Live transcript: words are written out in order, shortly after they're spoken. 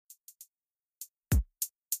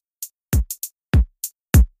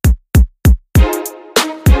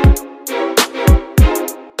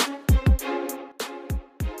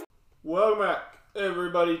Welcome back,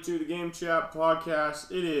 everybody, to the Game Chat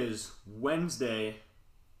podcast. It is Wednesday,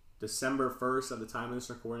 December 1st at the time of this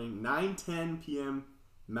recording, 9:10 p.m.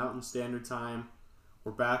 Mountain Standard Time.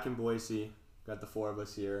 We're back in Boise. Got the four of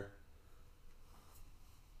us here.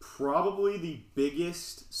 Probably the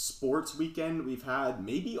biggest sports weekend we've had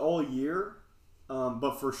maybe all year,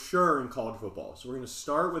 but for sure in college football. So we're going to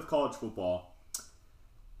start with college football.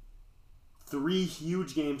 3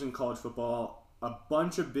 huge games in college football. A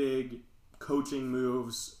bunch of big coaching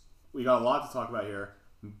moves. We got a lot to talk about here,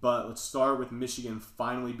 but let's start with Michigan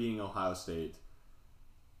finally beating Ohio State.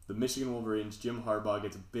 The Michigan Wolverines, Jim Harbaugh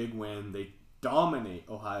gets a big win. They dominate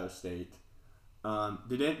Ohio State.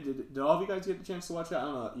 Did all of you guys get the chance to watch that? I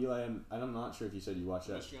don't know, Eli, I'm not sure if you said you watched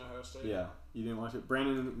that. Michigan Ohio State? Yeah, you didn't watch it?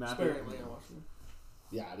 Brandon and Matthew? Sparingly, I watched it.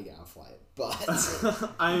 Yeah, I didn't fly it,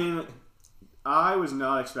 but... I mean, I was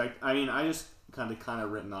not expecting... I mean, I just kind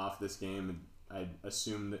of written off this game, and I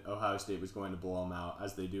assumed that Ohio State was going to blow them out,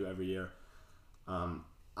 as they do every year. I'm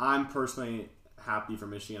personally happy for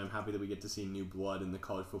Michigan. I'm happy that we get to see new blood in the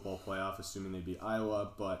college football playoff, assuming they beat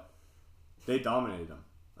Iowa, but they dominated them.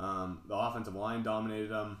 The offensive line dominated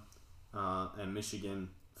them, and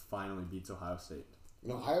Michigan finally beats Ohio State.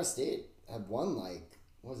 And Ohio State had won,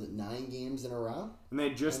 9 games in a row? And they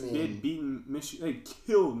had beaten Michigan. They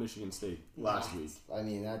killed Michigan State last week. I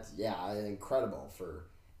mean, that's, incredible for...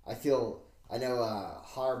 I know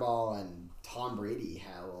Harbaugh and Tom Brady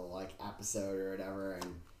had a little episode or whatever,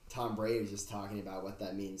 and Tom Brady was just talking about what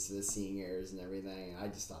that means to the seniors and everything, and I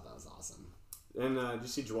just thought that was awesome. And did you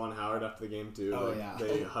see Juwan Howard after the game too? Oh, yeah.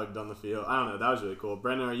 They hugged on the field. I don't know. That was really cool.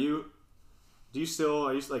 Brendan, were you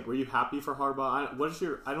happy for Harbaugh?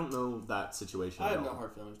 I don't know that situation. I have no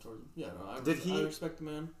hard feelings towards him. Yeah, no, I respect the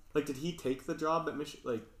man. Did he take the job at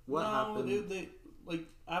Michigan? What happened?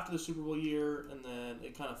 After the Super Bowl year, and then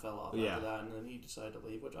it kind of fell off after that, and then he decided to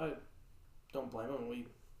leave, which I don't blame him. We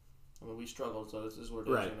struggled, so this is what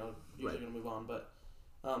it is. Right. Usually going to move on. But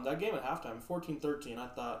that game at halftime, 14-13, I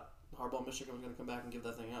thought Harbaugh, Michigan was going to come back and give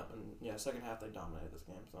that thing up, and second half they dominated this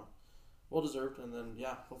game, so well deserved. And then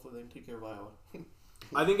hopefully they can take care of Iowa. It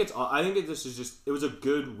was a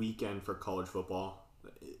good weekend for college football.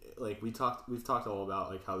 We've talked all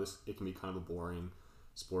about how it can be kind of a boring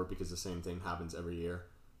sport because the same thing happens every year.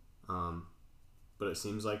 But it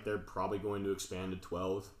seems like they're probably going to expand to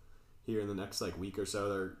 12 here in the next week or so.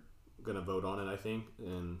 They're going to vote on it, I think,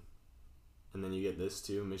 and then you get this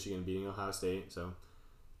too, Michigan beating Ohio State. So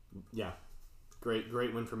yeah, great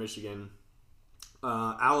win for Michigan.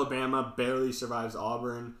 Alabama barely survives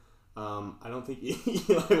Auburn. I don't think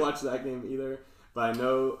Eli watched that game either, but I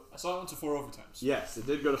know I saw it went to 4 overtimes. Yes, it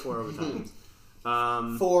did go to 4 overtimes.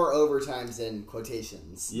 4 overtimes in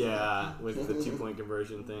quotations. Yeah, with the 2-point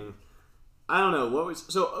conversion thing. I don't know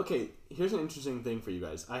okay, here's an interesting thing for you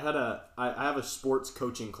guys. I have a sports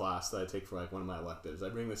coaching class that I take for one of my electives. I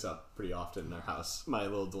bring this up pretty often in our house. My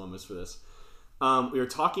little dilemmas for this. We were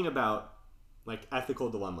talking about ethical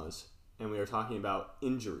dilemmas, and we were talking about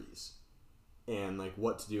injuries and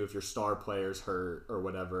what to do if your star player's hurt or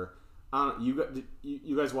whatever.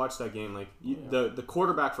 You guys watched that game. The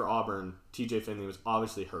quarterback for Auburn, TJ Finley, was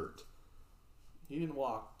obviously hurt. He didn't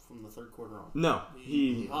walk from the third quarter on. No,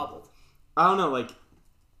 he hobbled. I don't know.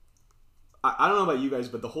 I don't know about you guys,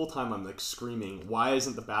 but the whole time I'm screaming, why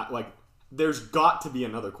isn't the back there's got to be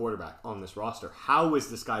another quarterback on this roster. How is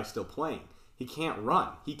this guy still playing? He can't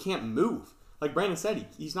run. He can't move. Like Brandon said,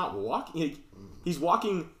 he's not walking. He's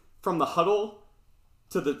walking from the huddle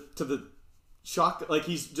to the shock.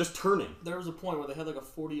 He's just turning. There was a point where they had a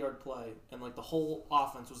 40-yard play, and the whole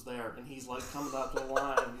offense was there, and he's coming out to the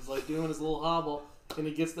line, and he's doing his little hobble, and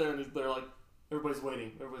he gets there, and they're everybody's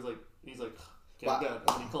waiting. Everybody's he's okay, wow. Good.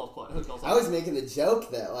 And he calls play. I was making the joke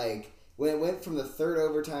that when it went from the third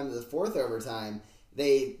overtime to the fourth overtime,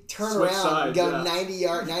 they turn Switch around sides, and go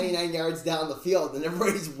 99 yards down the field, and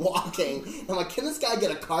everybody's walking. I'm can this guy get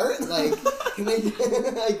a cart? Can they?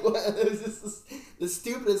 What? It was just the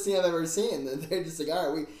stupidest thing I've ever seen. They're just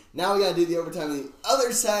all right, now we got to do the overtime on the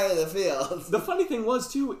other side of the field. The funny thing was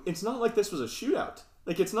too, it's not like this was a shootout.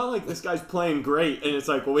 It's not like this guy's playing great, and it's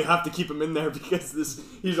we have to keep him in there because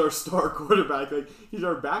he's our star quarterback. He's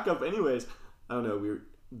our backup anyways. I don't know.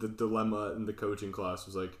 The dilemma in the coaching class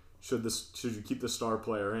was should you keep the star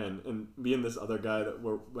player in? And me and this other guy that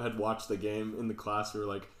had watched the game in the class, we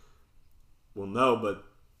were well, no, but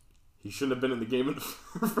he shouldn't have been in the game in the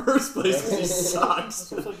first place because he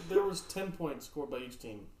sucks. There was 10 points scored by each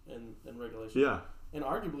team in regulation. Yeah. And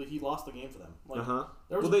arguably, he lost the game for them.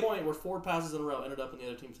 There was a point where 4 passes in a row ended up in the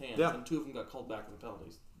other team's hands, and 2 of them got called back for the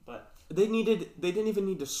penalties. But they didn't even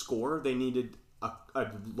need to score. They needed a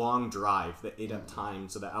long drive that ate up time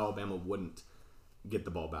so that Alabama wouldn't get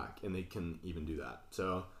the ball back, and they can even do that.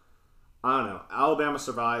 So I don't know. Alabama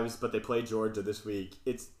survives, but they play Georgia this week.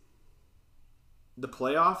 The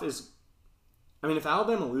playoff is. I mean, if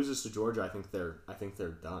Alabama loses to Georgia, I think they're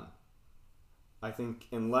done. I think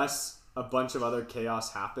unless a bunch of other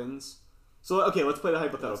chaos happens. So okay, let's play the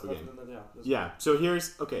hypothetical game. Yeah. So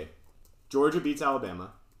here's okay. Georgia beats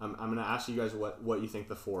Alabama. I'm gonna ask you guys what you think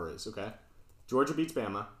the 4 is. Okay. Georgia beats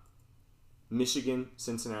Bama. Michigan,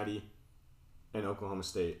 Cincinnati, and Oklahoma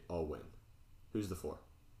State all win. Who's the 4?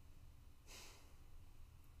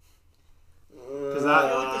 Because I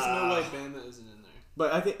feel like there's no way Bama isn't in there.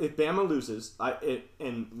 But I think if Bama loses,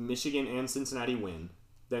 and Michigan and Cincinnati win,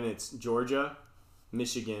 then it's Georgia,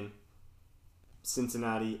 Michigan,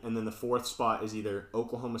 Cincinnati, and then the 4th spot is either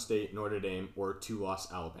Oklahoma State, Notre Dame, or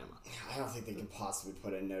 2-loss Alabama. I don't think they can possibly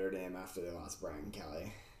put in Notre Dame after they lost Brian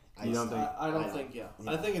Kelly. I don't think.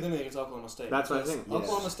 I think it's Oklahoma State. That's what I think.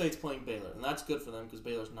 Oklahoma State's playing Baylor, and that's good for them because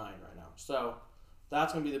Baylor's 9 right now. So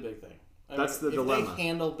that's going to be the big thing. That's the dilemma. If they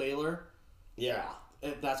handle Baylor, yeah,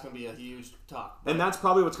 that's going to be a huge talk. And that's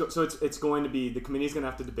probably what's so it's going to be the committee's going to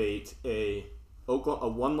have to debate a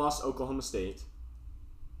 1-loss Oklahoma State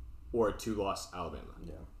or a 2-loss Alabama.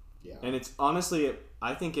 Yeah. And it's honestly,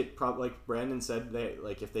 I think it probably, like Brandon said,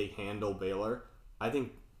 if they handle Baylor, I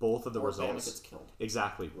think both of the results. Bama gets killed.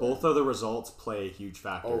 Exactly. Right. Both of the results play a huge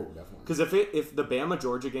factor. Oh, definitely. Because if the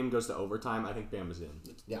Bama-Georgia game goes to overtime, I think Bama's in.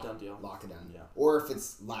 It's done deal. Lock it down. Yeah. Or if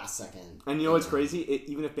it's last second. And you know what's crazy?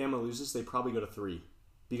 Even if Bama loses, they probably go to 3.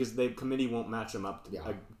 Because the committee won't match them up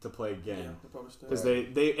to play again. Because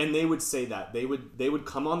they would say that. They would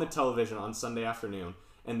come on the television on Sunday afternoon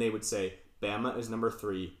and they would say, Bama is number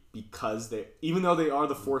 3 because even though they are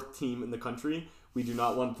the 4th team in the country, we do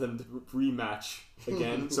not want them to rematch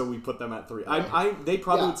again, so we put them at 3. They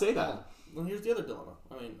probably would say that. Well, here's the other dilemma.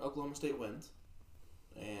 I mean, Oklahoma State wins,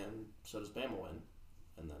 and so does Bama win,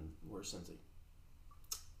 and then where's Cincy?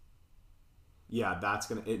 Yeah,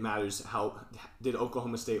 it matters. How did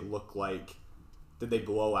Oklahoma State look like? Did they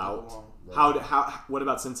blow out? What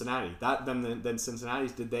about Cincinnati? Then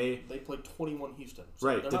Cincinnati's did they played 21 Houston? So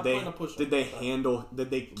right? Did they handle?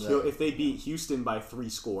 Did they kill? If they beat Houston by 3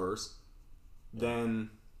 scores,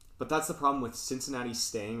 then. But that's the problem with Cincinnati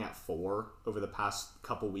staying at 4 over the past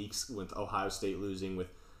couple weeks with Ohio State losing. With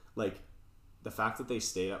the fact that they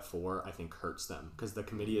stayed at 4, I think hurts them because the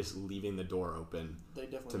committee is leaving the door open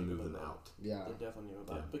to move them out. Yeah, they definitely knew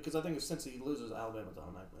about it because I think if Cincy loses, Alabama's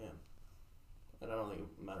automatically in. And I don't think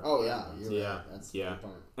it matters. Oh yeah, you're right. That's the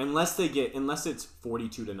point. Unless it's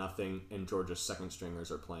 42-0 and Georgia's second stringers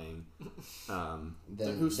are playing, then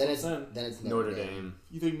it's Notre Dame.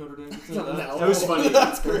 You think Notre Dame? No. It was funny.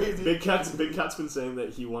 That's crazy. Big Cat's been saying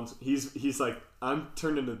that he's like, I'm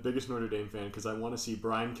turned into the biggest Notre Dame fan because I want to see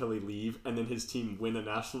Brian Kelly leave and then his team win a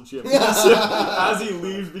national championship as he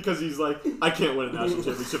leaves because he's like, I can't win a national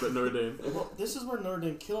championship at Notre Dame. Well, this is where Notre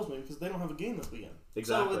Dame kills me because they don't have a game this weekend.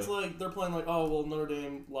 Exactly. So it's like they're playing like, oh well, Notre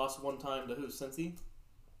Dame lost one time to who? Cincy.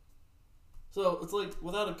 So it's like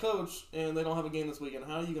without a coach and they don't have a game this weekend,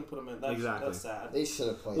 how are you gonna put them in? That's sad. They should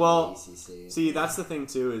have played the ACC. See, that's the thing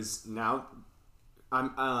too. Is now,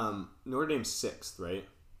 Notre Dame's 6th, right?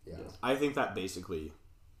 Yeah. I think that basically,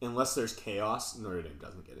 unless there's chaos, Notre Dame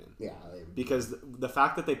doesn't get in. Yeah. Because the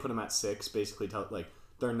fact that they put them at 6 basically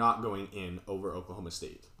they're not going in over Oklahoma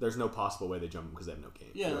State. There's no possible way they jump them because they have no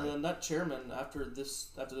game. Yeah, right. And that chairman after this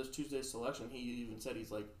Tuesday's selection, he even said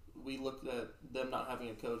he's like, we looked at them not having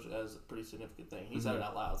a coach as a pretty significant thing. He said it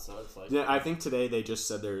out loud, so it's like. Yeah, I think today they just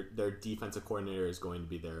said their defensive coordinator is going to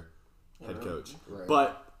be their head coach. Right.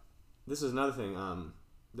 But this is another thing.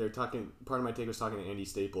 They're talking. Part of my take was talking to Andy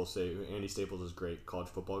Staples. Andy Staples is a great college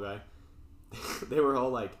football guy. They were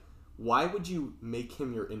all like, why would you make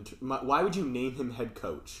him why would you name him head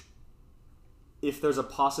coach if there's a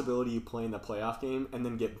possibility you play in the playoff game and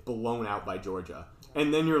then get blown out by Georgia?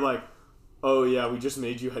 And then you're like, oh yeah, we just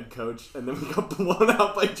made you head coach and then we got blown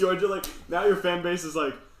out by Georgia. Like, now your fan base is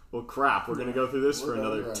like, well crap, we're going to go through this for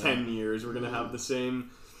another 10 years. We're going to have the same,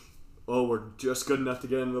 we're just good enough to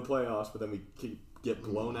get into the playoffs, but then we get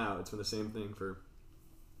blown out. It's been the same thing for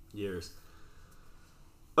years.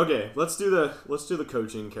 Okay, let's do the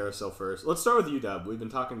coaching carousel first. Let's start with UW. We've been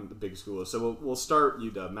talking the big schools, so we'll start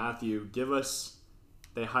UW. Matthew,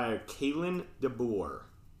 they hired Kalen DeBoer,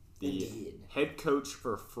 the head coach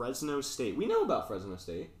for Fresno State. We know about Fresno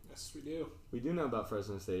State. Yes, we do. We do know about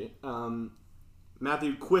Fresno State.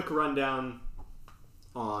 Matthew, quick rundown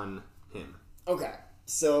on him. Okay,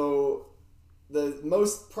 so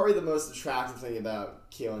probably the most attractive thing about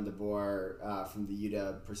Kalen DeBoer from the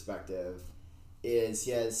UW perspective is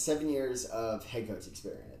he has 7 years of head coach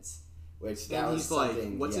experience, which that And was he's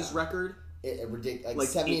something. what's his record? Ridiculous, Like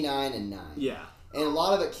 79-9. Yeah. And a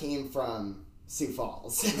lot of it came from Sioux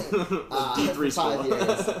Falls. D3 for 5 school.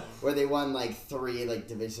 years, where they won 3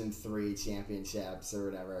 Division III championships or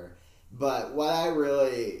whatever. But what I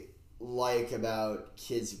really like about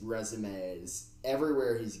Kid's resume is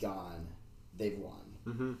everywhere he's gone, they've won.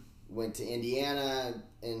 Mm-hmm. Went to Indiana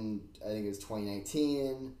in, I think it was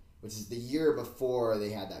 2019, which is the year before they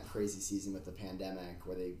had that crazy season with the pandemic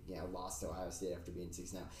where they lost to Ohio State after being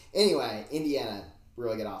 6-0. Anyway, Indiana,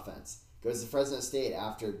 really good offense. Goes to Fresno State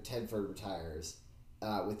after Tedford retires.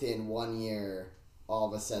 Within 1 year, all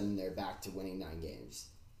of a sudden they're back to winning 9 games.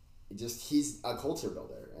 He's a culture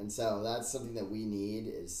builder. And so that's something that we need,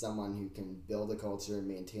 is someone who can build a culture,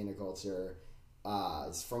 maintain a culture,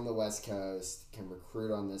 is from the West Coast, can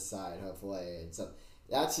recruit on this side, hopefully. And so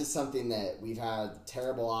that's just something that we've had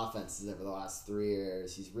terrible offenses over the last 3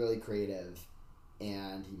 years. He's really creative.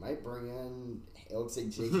 And he might bring in, it looks like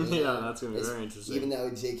Jake Hainer. Yeah, that's going to be very interesting. Even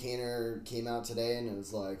though Jake Hainer came out today and it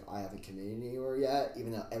was like, I haven't committed anywhere yet,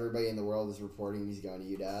 even though everybody in the world is reporting he's going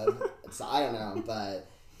to UW. So I don't know, but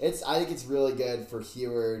I think it's really good for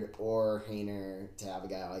Heward or Hainer to have a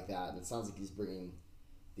guy like that. And it sounds like he's bringing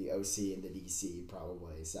the OC and the DC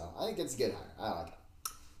probably. So I think it's a good hire. I like it.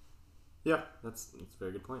 Yeah, that's a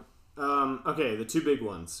very good point. Okay, the 2 big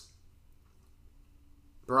ones.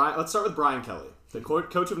 Let's start with Brian Kelly, the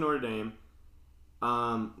coach of Notre Dame.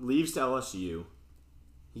 Leaves to LSU.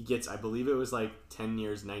 He gets, I believe it was 10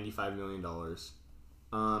 years, $95 million.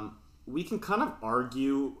 We can kind of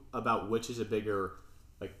argue about which is a bigger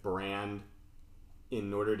brand in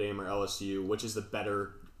Notre Dame or LSU, which is the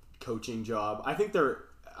better coaching job. I think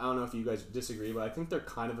I don't know if you guys disagree, but I think they're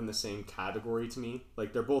kind of in the same category to me.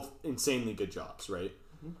 They're both insanely good jobs, right?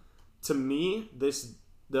 Mm-hmm. To me,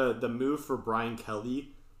 the move for Brian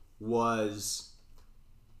Kelly was,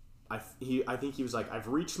 I think he was I've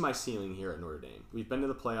reached my ceiling here at Notre Dame. We've been to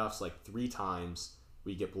the playoffs 3 times.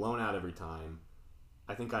 We get blown out every time.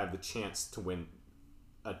 I think I have the chance to win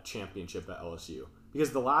a championship at LSU.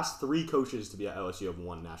 Because the last 3 coaches to be at LSU have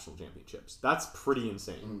won national championships. That's pretty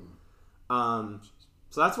insane.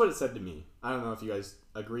 So that's what it said to me. I don't know if you guys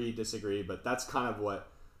agree, disagree, but that's kind of what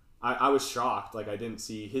I was shocked. I didn't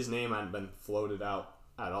see his name hadn't been floated out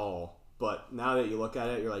at all. But now that you look at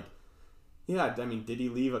it, you're yeah, I mean, did he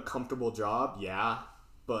leave a comfortable job? Yeah.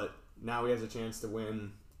 But now he has a chance to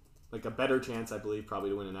win, a better chance, I believe, probably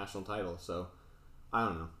to win a national title. So, I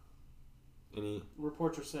don't know. Any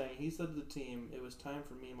reports are saying he said to the team, "It was time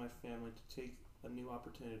for me and my family to take a new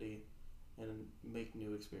opportunity and make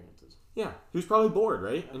new experiences." Yeah, he was probably bored,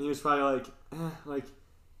 right? Yeah. And he was probably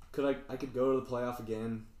I could go to the playoff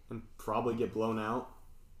again and probably get blown out,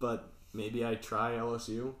 but maybe I try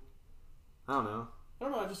LSU. I don't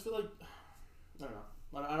know. I just feel I don't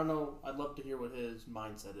know. I don't know. I'd love to hear what his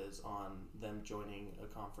mindset is on them joining a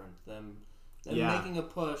conference, them making a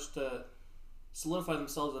push to solidify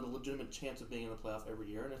themselves at a legitimate chance of being in the playoff every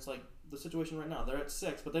year. And it's the situation right now. They're at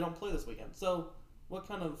 6, but they don't play this weekend. So what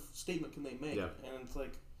kind of statement can they make? Yeah. And it's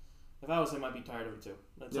if I was him, I'd be tired of it too.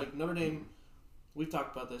 It's Notre Dame, we've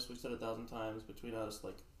talked about this, we've said it 1,000 times between us,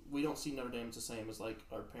 we don't see Notre Dame as the same as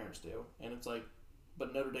our parents do. And it's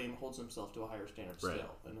but Notre Dame holds himself to a higher standard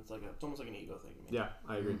still. And it's it's almost like an ego thing to me. Yeah,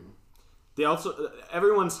 I agree. Mm-hmm. They also,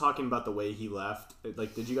 everyone's talking about the way he left.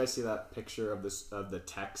 Did you guys see that picture of the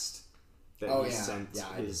text that he sent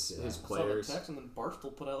his players? I saw the text, and then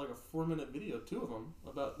Barstool put out a 4-minute video, 2 of them,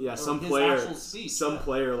 about some his player, actual speech. Some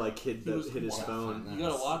player hid his phone. You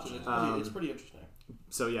gotta watch it. It's pretty interesting.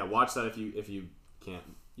 So yeah, watch that if you can't.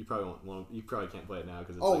 You probably won't. You probably can't play it now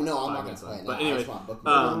because it's I'm not gonna play it now. But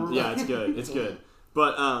anyway, yeah, it's good. It's good.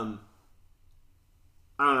 But I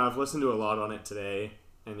don't know. I've listened to a lot on it today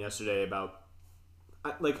and yesterday about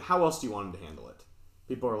how else do you want him to handle it?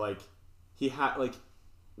 People are he had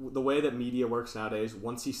the way that media works nowadays.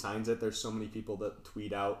 Once he signs it, there's so many people that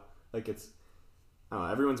tweet out it's. I don't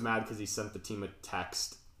know. Everyone's mad because he sent the team a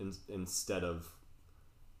text instead of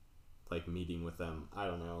meeting with them. I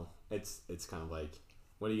don't know. It's kind of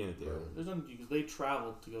what are you gonna do? There's nothing because they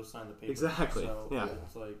traveled to go sign the paper. Exactly. So, yeah.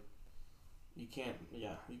 It's you can't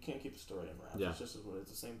keep the story in wraps. Yeah. It's just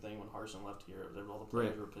it's the same thing when Harsin left here. All the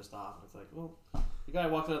players were pissed off, and it's well, the guy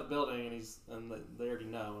walked out of the building and they already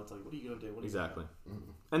know. It's what are you gonna do? Exactly.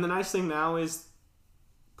 And the nice thing now is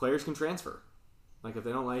players can transfer. If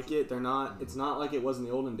they don't like it, they're not. It's not like it was in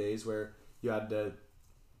the olden days where you had to.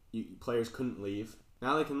 Players couldn't leave.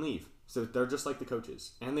 Now they can leave. So they're just like the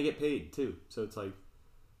coaches, and they get paid too. So it's I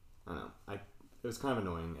don't know. It was kind of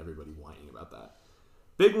annoying. Everybody whining about that.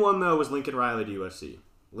 Big one though was Lincoln Riley to USC.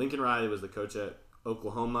 Lincoln Riley was the coach at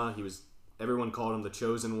Oklahoma. Everyone called him the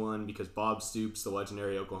chosen one because Bob Stoops, the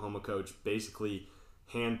legendary Oklahoma coach, basically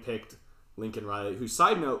handpicked Lincoln Riley. Who,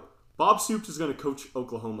 side note, Bob Stoops is going to coach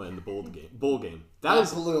Oklahoma in the bowl game. That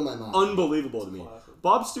blew my mind. Unbelievable to me.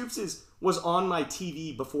 Bob Stoops was on my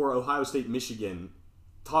TV before Ohio State, Michigan,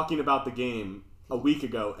 talking about the game a week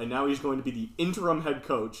ago, and now he's going to be the interim head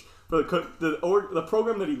coach for the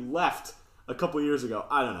program that he left a couple years ago.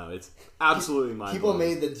 I don't know. It's absolutely mind-blowing. People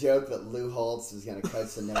made the joke that Lou Holtz was going to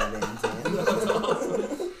coach the Notre Dame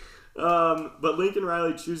team. But Lincoln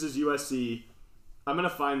Riley chooses USC. I'm going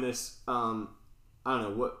to find this. I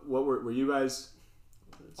don't know. What were you guys?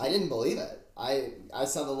 I didn't believe it. I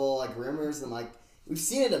saw the little rumors and we've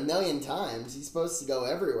seen it a million times. He's supposed to go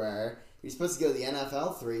everywhere. He was supposed to go to the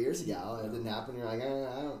NFL 3 years ago, and it didn't happen. You're like,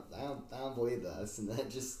 I don't believe this, and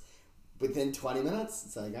then just within 20 minutes,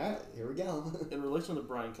 it's like, all right, here we go. In relation to the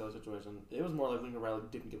Brian Kelly situation, it was more like Lincoln Riley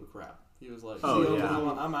didn't give a crap. He was like, oh, yeah.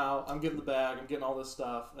 I'm out. I'm getting the bag. I'm getting all this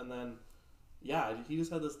stuff, and then, yeah, he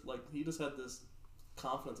just had this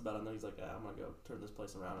confidence about it, and then he's like, I'm gonna go turn this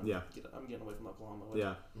place around. And I'm getting away from Oklahoma.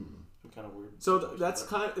 Which kind of weird. So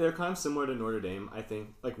they're kind of similar to Notre Dame. I think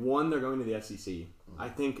one, they're going to the SEC. I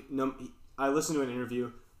think I listened to an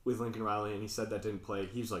interview with Lincoln Riley, and he said that didn't play.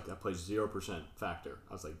 He was like, that plays 0% factor.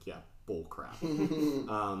 I was like, yeah, bull crap.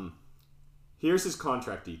 Here's his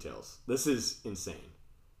contract details. This is insane.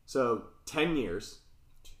 So 10 years,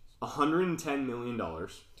 $110 million.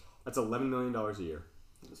 That's $11 million a year.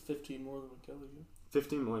 It's 15 more than Kelly.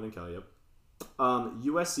 15 more than Kelly. Yep.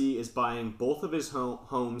 USC is buying both of his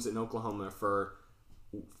homes in Oklahoma for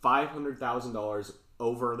 $500,000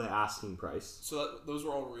 over the asking price. So those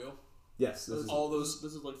were all real? Yes. This is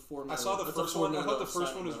like $4 million. I saw the first one. I thought the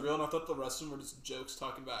first one was real, and I thought the rest of them were just jokes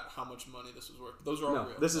talking about how much money this was worth. Those are all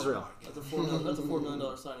real. This is real. That's a $4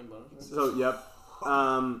 million signing bonus. So, yep.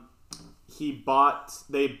 USC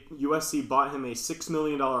bought him a $6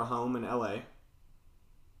 million home in LA,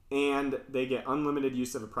 and they get unlimited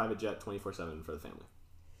use of a private jet 24/7 for the family.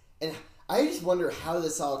 And I just wonder how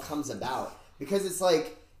this all comes about, because it's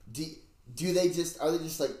like, are they just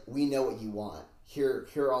like, we know what you want. Here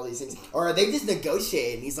are all these things, or are they just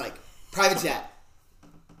negotiating? He's like, private jet,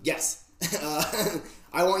 yes.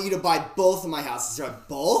 I want you to buy both of my houses. They're like,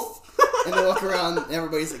 both? And they look around, and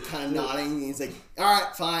everybody's like kind of nodding. And he's like, all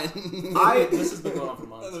right, fine. This has been going on for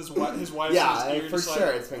months. His wife, for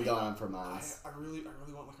sure, it's been going on for months. I really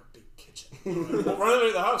want like a big kitchen. We'll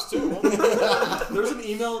renovate the house too. There's gonna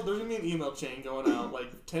be an email chain going out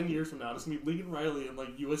like 10 years from now. It's gonna be Lincoln Riley and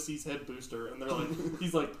like USC's head booster, and they're like,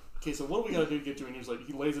 he's like, okay, so what do we gotta do to get you? And he's like,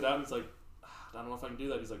 he lays it out, and he's like, I don't know if I can do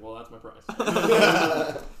that. He's like, well, that's my price.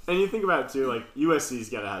 And you think about it too, like USC's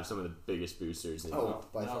got to have some of the biggest boosters. By far.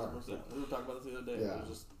 We were talking about this the other day. Yeah. It was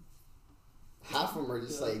just, half of them are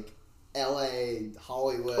just like L.A.,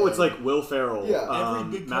 Hollywood. Oh, it's like Will Ferrell. Yeah.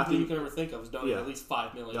 every big company you can ever think of is donating at least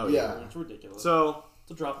 $5 million. Oh, yeah. It's ridiculous. So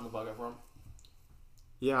it's a drop in the bucket for him.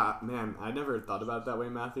 Yeah, man, I never thought about it that way,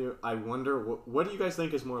 Matthew. I wonder, what do you guys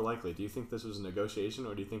think is more likely? Do you think this was a negotiation,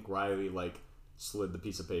 or do you think Riley, slid the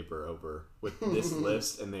piece of paper over with this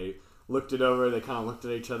list, and they looked it over, they kind of looked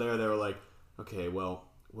at each other, they were like, okay, well,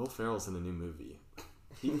 Will Ferrell's in a new movie.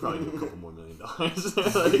 He can probably do a couple more $1 million.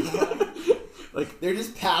 They're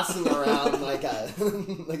just passing around like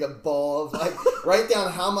a bowl of write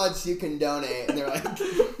down how much you can donate, and they're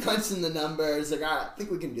crunching the numbers. All right, I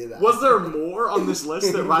think we can do that. Was there more on this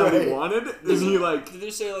list that Riley wanted? Did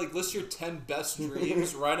they say list your 10 best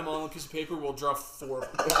dreams, write them all on a piece of paper, we'll draw 4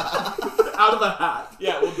 out of a hat?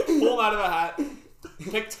 Yeah, we'll pull them out of a hat.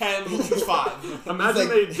 Pick 10, we'll choose 5. Imagine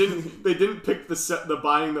they didn't pick the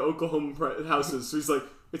buying the Oklahoma houses. So he's like,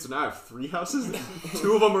 wait, so now I have 3 houses?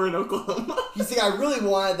 2 of them are in Oklahoma? He's like, I really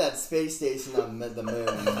wanted that space station on the moon,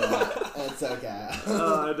 but it's okay.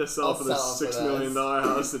 I had to sell for this $6 million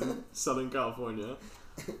house in Southern California.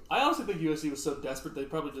 I honestly think USC was so desperate they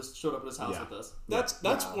probably just showed up at his house with this.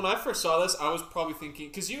 That's when I first saw this, I was probably thinking,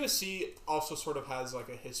 because USC also sort of has a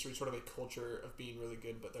history, sort of a culture of being really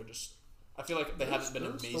good, but they're just, I feel like they haven't been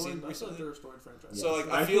amazing recently. They're a storied franchise. So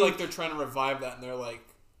I feel like they're trying to revive that, and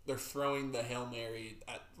they're throwing the Hail Mary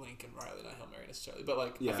at Lincoln Riley, not Hail Mary necessarily, but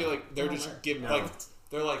I feel like they're just giving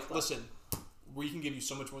they're like, listen, we can give you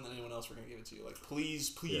so much more than anyone else. We're gonna give it to you. Please,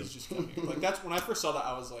 just come here. That's when I first saw that.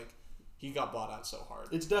 I was like, he got bought out so hard.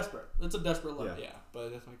 It's desperate. It's a desperate look. Yeah, but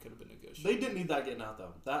it definitely could have been negotiated. They didn't need that getting out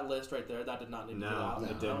though. That list right there, that did not need to get out.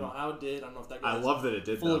 It didn't. I don't know how it did. I don't know if that guy. I love that it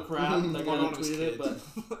did. Full of crap. That guy One of tweeted it, but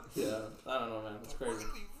yeah, I don't know, man. It's crazy. We're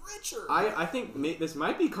gonna be richer. I think this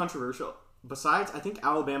might be controversial. Besides, I think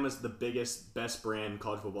Alabama's the best brand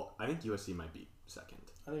college football. I think USC might be second.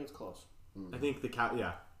 I think it's close. I think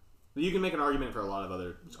you can make an argument for a lot of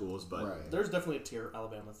other schools, but there's definitely a tier.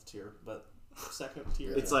 Alabama's a tier, but second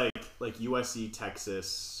tier. It's like USC,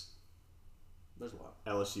 Texas. There's a lot.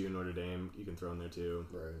 LSU, Notre Dame, you can throw in there too.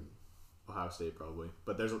 Right. Ohio State probably,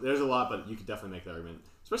 but there's a lot, but you could definitely make the argument,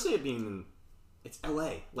 especially it being it's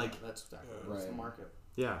LA. Like that's exactly it's the market.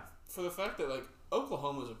 Yeah. For the fact that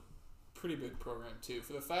Oklahoma's a pretty big program too.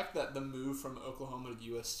 For the fact that the move from Oklahoma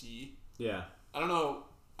to USC. Yeah. I don't know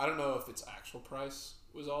if its actual price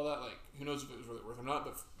was all that. Like, who knows if it was really worth it or not.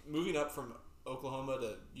 But moving up from Oklahoma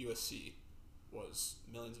to USC was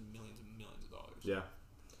millions and millions and millions of dollars. Yeah.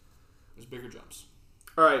 There's bigger jumps.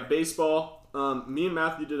 All right, baseball. Me and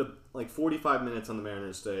Matthew did 45 minutes on the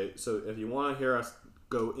Mariners today. So if you want to hear us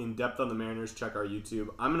go in depth on the Mariners, check our YouTube.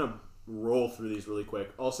 I'm gonna roll through these really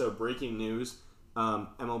quick. Also, breaking news: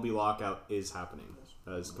 MLB lockout is happening,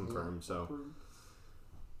 as confirmed. So.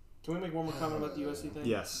 Can we make one more comment about the USC thing?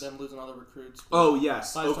 Yes. Them losing all the recruits. Oh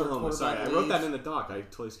yes, Five-star Oklahoma. Sorry, I wrote that in the doc. I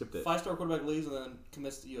totally skipped it. 5-star quarterback leaves and then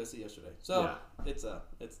commits to USC yesterday. So this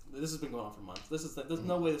has been going on for months. There's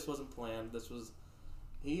no way this wasn't planned.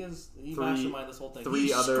 He masterminded this whole thing.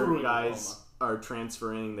 Three other guys are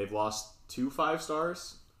transferring. They've lost 2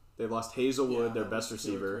 5-stars. They've lost Hazelwood, their best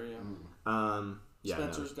receiver.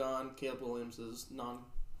 Spencer's gone. Caleb Williams does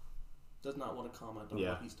not want to comment on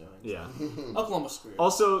what he's doing. Yeah. Oklahoma's screwed.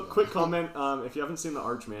 Also, quick comment. If you haven't seen the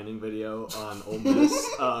Arch Manning video on Ole Miss,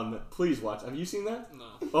 please watch. Have you seen that? No.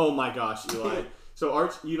 Oh my gosh, Eli. So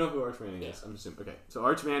Arch, you know who Arch Manning is? I'm assuming. Okay. So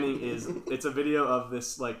Arch Manning it's a video of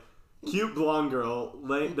this cute blonde girl.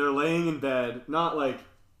 They're laying in bed, not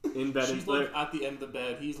in bed. She's at the end of the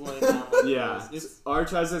bed. He's laying down.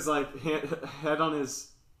 Arch has his head on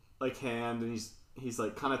his hand, and he's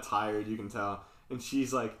kind of tired. You can tell, and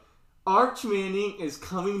she's like, Arch Manning is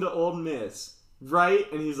coming to Ole Miss,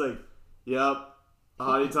 right? And he's like, yep,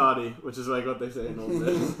 hotty toddy, which is what they say in Ole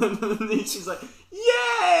Miss. And then she's like,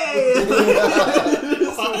 yay!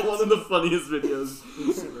 It's one of the funniest videos.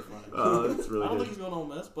 It's super funny. It's really I don't good. think he's going to Ole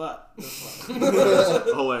Miss, but it's funny.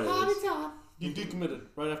 Hilarious. You decommitted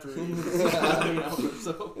right after he was out there,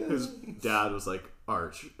 so. His dad was like,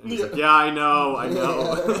 Arch. And he's like, yeah, I know.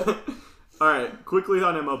 All right, quickly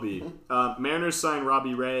on MLB. Mariners signed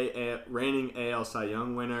Robbie Ray, reigning AL Cy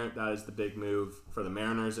Young winner. That is the big move for the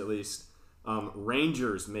Mariners, at least.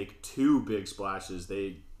 Rangers make 2 big splashes.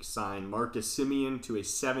 They sign Marcus Semien to a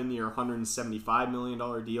 7-year, $175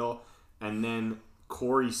 million deal, and then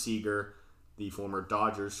Corey Seager, the former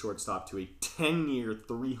Dodgers shortstop, to a 10-year,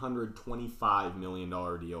 $325 million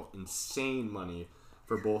deal. Insane money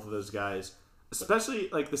for both of those guys. Especially,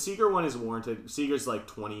 the Seager one is warranted. Seager's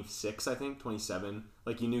 26, I think, 27.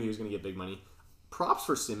 You knew he was going to get big money. Props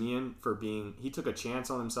for Semien for he took a chance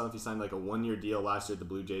on himself. He signed a 1-year deal last year at the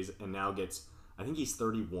Blue Jays and now I think he's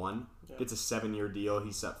 31, gets a 7-year deal.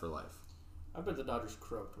 He's set for life. I bet the Dodgers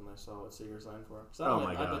croaked when they saw what Seager signed for.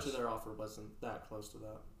 I bet you their offer wasn't that close to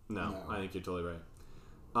that. No, I think you're totally right.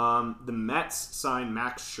 The Mets signed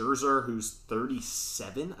Max Scherzer, who's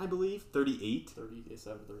 37, I believe, 38.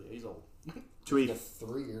 37, 38. He's old. To a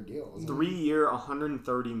 3-year deal. 3-year,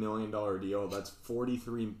 $130 million deal. That's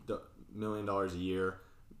 $43 million a year.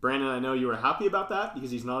 Brandon, I know you were happy about that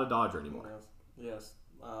because he's not a Dodger anymore. Yes.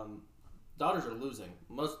 Dodgers are losing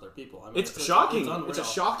most of their people. It's shocking. It's a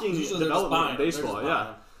shocking development in baseball.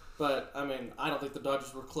 Yeah. But, I don't think the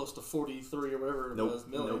Dodgers were close to 43 or whatever it was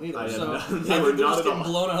million either. They were not just getting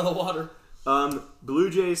blown out of the water.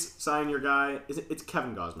 Blue Jays sign your guy. It's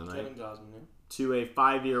Kevin Gausman, right? Kevin Gausman, yeah. To a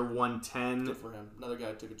 5-year, $110. Good for him. Another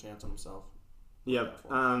guy took a chance on himself. Yep.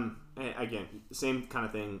 Again, same kind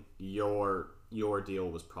of thing. Your deal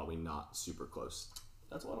was probably not super close.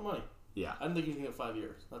 That's a lot of money. Yeah. I didn't think he was going to get 5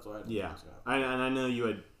 years. That's why I didn't think he was and I know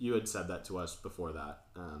you had said that to us before that.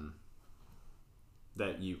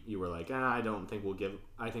 That you were like, I don't think we'll give.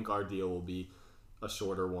 I think our deal will be a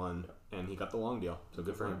shorter one, and he got the long deal. So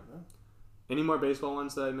good for him. Yeah. Any more baseball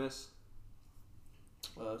ones that I miss?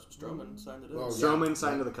 Stroman signed it. Stroman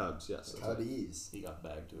signed to the Cubs. Yes. Cubbies. He got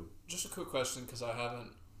bagged too. Just a quick question because I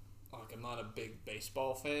haven't. I'm not a big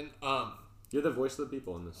baseball fan. You're the voice of the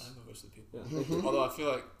people in this. I'm the voice of the people. Yeah. Although I feel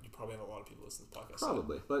like you probably have a lot of people listening to the podcast.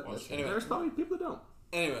 Probably, but anyway, there's probably people that don't.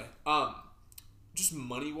 Anyway, just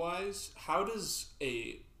money wise, how does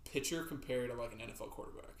a pitcher compare to an NFL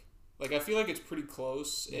quarterback? I feel like it's pretty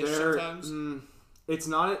close sometimes. It's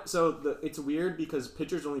not it's weird because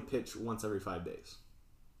pitchers only pitch once every 5 days.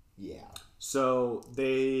 Yeah. So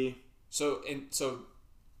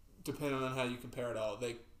depending on how you compare it all,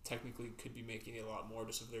 technically could be making a lot more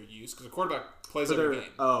just of their use because a quarterback plays every game.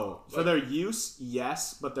 For their use,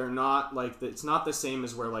 yes, but they're not it's not the same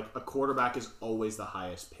as where like a quarterback is always the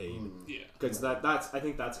highest paid. Yeah, because I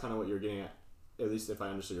think that's kind of what you're getting at least if I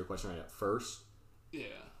understood your question right at first. Yeah.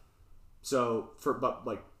 So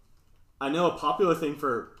I know a popular thing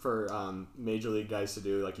for major league guys to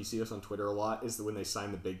do, like you see this on Twitter a lot, is when they sign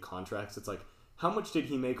the big contracts. It's like, how much did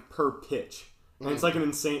he make per pitch? And it's like an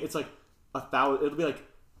insane. It's like $1,000. It'll be like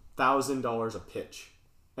 $1,000 a pitch,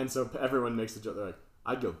 and so everyone makes the joke. They're like,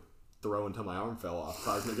 I'd go throw until my arm fell off if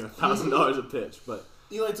I was making $1,000 a pitch. But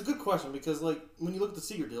Eli, it's a good question because like when you look at the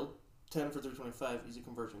Seager deal, 10 for 325, easy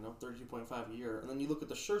conversion, 32.5 a year, and then you look at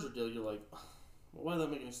the Scherzer deal, you're like, well, why does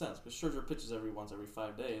that make any sense? Because Scherzer pitches every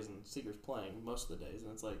 5 days, and Seager's playing most of the days,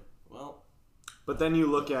 and it's like, well. But then you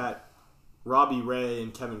look at Robbie Ray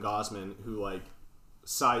and Kevin Gausman, who like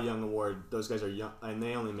Cy Young Award. Those guys are young, and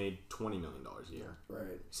they only made $20 million a year.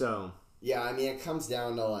 Right. So. Yeah, I mean, it comes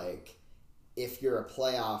down to like, if you're a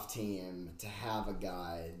playoff team, to have a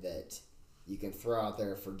guy that you can throw out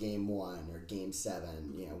there for game 1 or game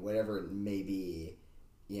 7, whatever it may be,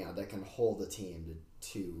 that can hold a team to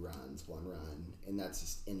 2 runs, 1 run, and that's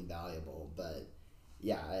just invaluable. But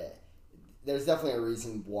yeah, there's definitely a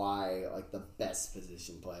reason why like the best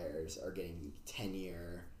position players are getting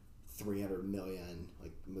 10-year, $300 million,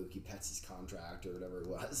 like Mookie Betts' contract or whatever it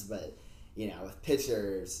was. But with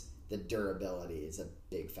pitchers, the durability is a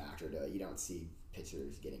big factor to it. You don't see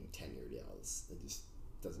pitchers getting 10-year deals. It just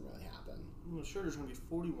doesn't really happen. Well, Scherzer's going to be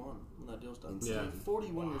 41 when that deal's done. Yeah.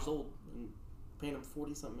 41 years old and paying him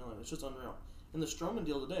 $40-something million. It's just unreal. And the Stroman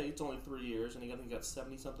deal today, it's only 3 years, and I think he got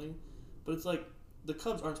 70-something. But it's like, the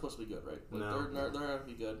Cubs aren't supposed to be good, right? Like, No. They're not going to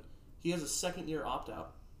be good. He has a second-year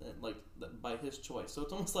opt-out, by his choice. So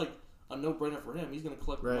it's almost like a no-brainer for him. He's going to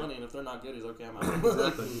collect the money, and if they're not good, he's okay, I'm out.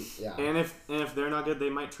 Exactly. Yeah. And if they're not good, they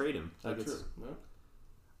might trade him. That's true. Yeah.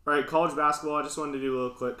 All right, college basketball. I just wanted to do a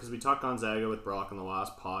little quick because we talked Gonzaga with Brock in the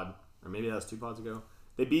last pod, or maybe that was 2 pods ago.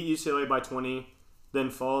 They beat UCLA by 20, then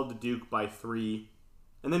followed the Duke by 3,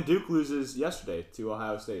 and then Duke loses yesterday to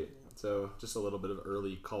Ohio State. So just a little bit of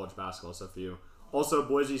early college basketball stuff for you. Also,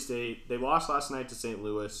 Boise State, they lost last night to St.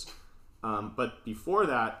 Louis. But before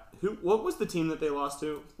that, what was the team that they lost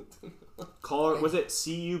to? Was it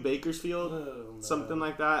CU Bakersfield? Oh, no. Something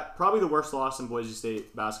like that. Probably the worst loss in Boise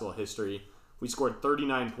State basketball history. We scored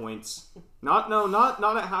 39 points. Not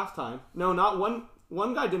at halftime. No, not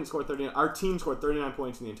one guy didn't score 39. Our team scored 39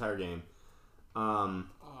 points in the entire game.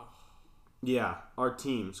 Yeah, our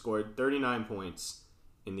team scored 39 points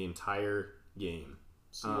in the entire game.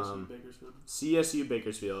 CSU Bakersfield. CSU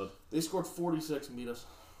Bakersfield. They scored 46 and beat us.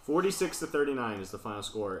 46-39 is the final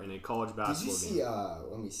score in a college basketball game. Did you see,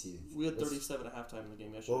 let me see. We had 37 at halftime in the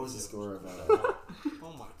game yesterday. What was the score of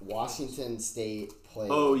Oh my Washington State played?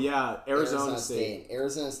 Oh, yeah, Arizona State.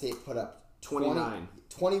 Arizona State put up 29.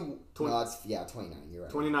 29. You're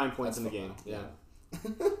right. 29 points That's in the football. game,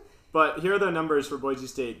 yeah. But here are the numbers for Boise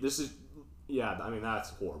State. This is, that's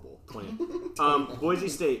horrible. 20. Boise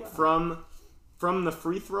State, from the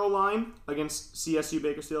free throw line against CSU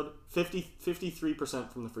Bakersfield, 53%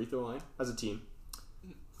 from the free throw line as a team.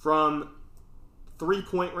 From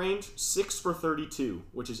 3-point range, 6 for 32,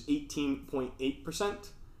 which is 18.8%.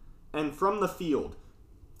 And from the field,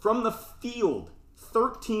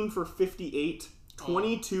 13 for 58,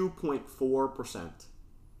 22.4%.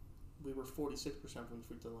 We were 46% from the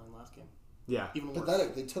free throw line last game. Yeah. Even worse.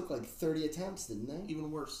 Pathetic. They took like 30 attempts, didn't they? Even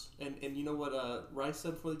worse. And you know what Rice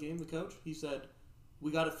said before the game, the coach? He said,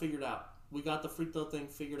 we got it figured out. We got the free throw thing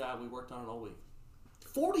figured out. We worked on it all week.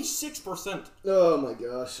 46%. Oh my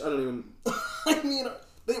gosh. I don't even... I mean,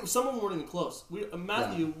 some of them weren't even close.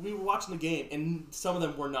 Matthew, we were watching the game, and some of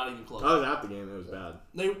them were not even close. I was at the game. It was bad.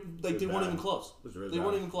 They weren't even close. It was really they bad.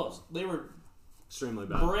 weren't even close. They were extremely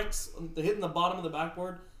bad. Bricks. They hitting the bottom of the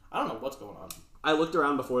backboard. I don't know what's going on. I looked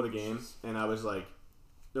around before the game, and I was like,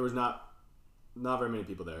 there was not very many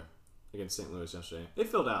people there against St. Louis yesterday. It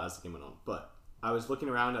filled out as the game went on, but I was looking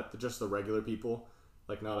around at just the regular people,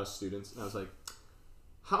 like not us students, and I was like,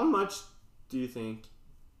 how much do you think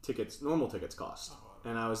normal tickets cost?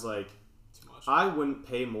 And I was like, too much. I wouldn't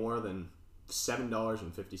pay more than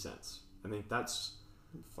 $7.50. I think that's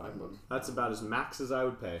 $5. That's about as max as I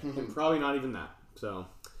would pay, and probably not even that. So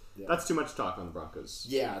Yeah. that's too much talk on the Broncos.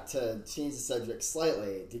 Yeah, to change the subject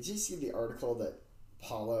slightly, did you see the article that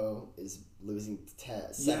Paulo is losing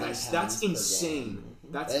 7 Yes, pounds that's per insane. game?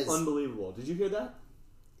 That's That is- unbelievable. Did you hear that?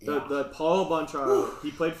 Yeah. The Paulo Boncharo,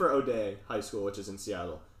 he played for O'Day High School, which is in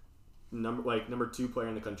Seattle. Number 2 player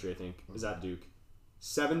in the country, I think, is at Duke.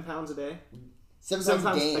 7 pounds a day. 7 7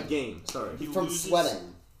 pounds pounds a game. Sorry. He From loses-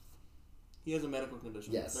 sweating. He has a medical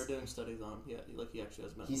condition. Yes. They're doing studies on him. Yeah, he actually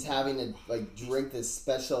has medical. He's having to drink this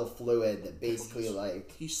special fluid that basically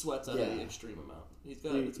he sweats at an extreme amount. He's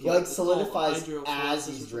got he solidifies as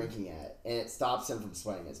he's drinking it, and it stops him from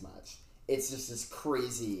sweating as much. It's just this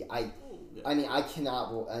crazy. I mean, I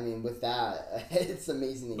cannot. I mean, with that, it's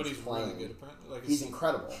amazing. But he's playing. really good. Apparently, he's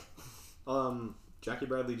incredible. Jackie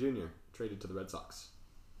Bradley Jr. traded to the Red Sox.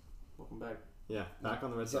 Welcome back. Yeah, back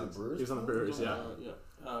on the Red Sox. He was on the Brewers. Yeah.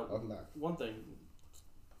 Welcome back. One thing.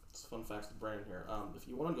 It's fun facts with Brandon here. If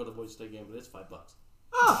you want to go to the Boise State game, it is $5.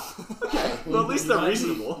 Ah, okay. Well, at least they're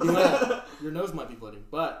reasonable. Your nose might be bleeding,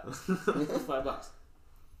 but it's $5.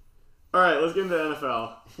 All right, let's get into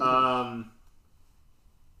NFL.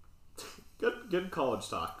 Good college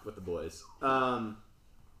talk with the boys. All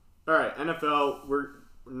right, NFL. We're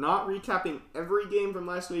not recapping every game from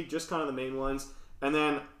last week, just kind of the main ones. And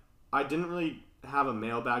then I didn't really have a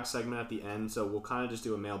mailbag segment at the end, so we'll kind of just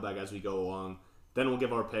do a mailbag as we go along. Then we'll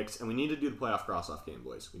give our picks, and we need to do the playoff cross-off game,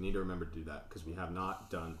 boys. We need to remember to do that because we have not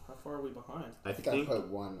done. How far are we behind? I think I put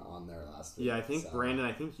one on there last week. Yeah, I think Brandon.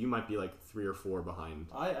 I think you might be like 3 or 4 behind.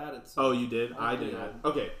 I added. Some. Oh, you did. I did.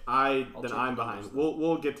 Okay, I'm behind.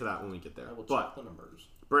 We'll get to that when we get there. I will check the numbers.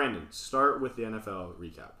 Brandon, start with the NFL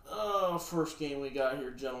recap. First game we got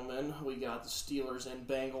here, gentlemen. We got the Steelers and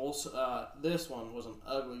Bengals. This one was an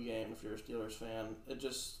ugly game if you're a Steelers fan.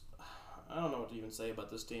 I don't know what to even say about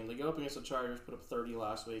this team. They go up against the Chargers, put up 30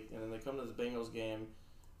 last week, and then they come to the Bengals game.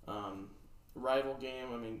 Rival game.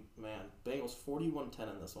 I mean, man, Bengals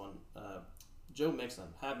 41-10 in this one. Joe Mixon,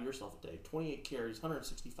 have yourself a day. 28 carries,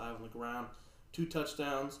 165 on the ground, 2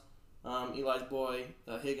 touchdowns. Eli's boy,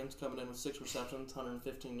 Higgins, coming in with 6 receptions,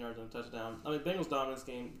 115 yards and a touchdown. I mean, Bengals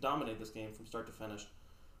dominate this game from start to finish.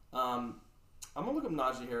 I'm going to look up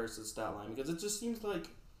Najee Harris' stat line because it just seems like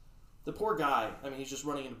the poor guy, I mean, he's just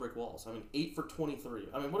running into brick walls. I mean, 8 for 23.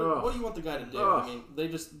 I mean, what do you want the guy to do? I mean,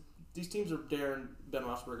 these teams are daring Ben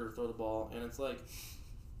Roethlisberger to throw the ball, and it's like,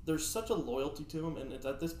 there's such a loyalty to him, and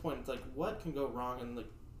at this point, it's like, what can go wrong? And like,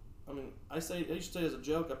 I mean, I used to say as a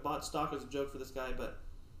joke, I bought stock as a joke for this guy, but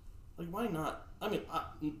like, why not? I mean,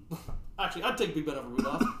 actually, I'd take Big Ben over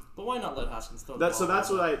Rudolph, but why not let Haskins throw the ball? So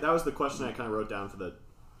that was the question I kind of wrote down for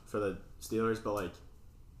the Steelers, but like,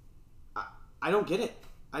 I don't get it.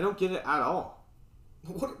 I don't get it at all.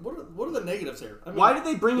 What are the negatives here? I mean, why did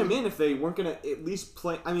they bring him in if they weren't going to at least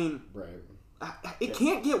play? I mean, right. It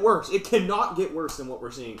can't get worse. It cannot get worse than what we're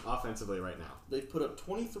seeing offensively right now. They've put up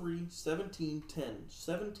 23, 17, 10,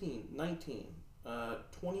 17, 19,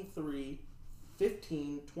 23,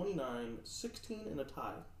 15, 29, 16, and a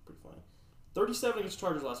tie. Pretty funny. 37 against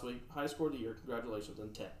Chargers last week. Highest score of the year. Congratulations.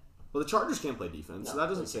 And 10. Well, the Chargers can't play defense, so that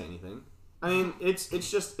doesn't say anything. I mean, it's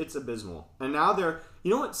abysmal. And now you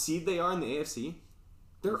know what seed they are in the AFC?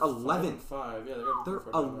 They're 11th. 5. Yeah, they're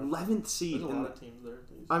 11th seed. There's a lot of teams there.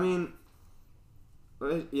 I mean,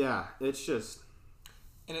 yeah, it's just.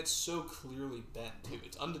 And it's so clearly bent too.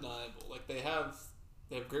 It's undeniable. Like they have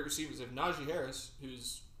great receivers. They have Najee Harris,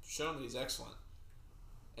 who's shown that he's excellent,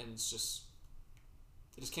 and they just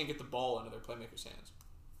can't get the ball into their playmakers' hands.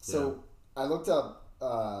 So I looked up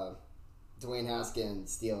Dwayne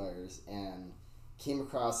Haskins Steelers and came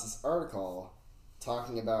across this article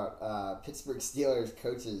talking about Pittsburgh Steelers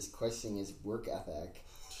coaches questioning his work ethic.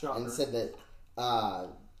 Shocker. And said that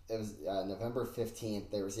it was November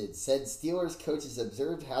 15th. It said Steelers coaches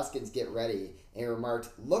observed Haskins get ready and remarked,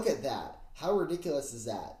 "Look at that! How ridiculous is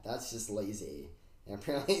that? That's just lazy." And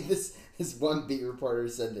apparently this one beat reporter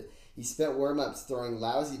said that he spent warm-ups throwing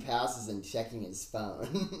lousy passes and checking his phone.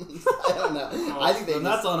 I don't know. Well, I think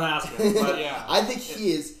that's on Haskins. But yeah, I think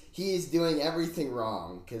he is doing everything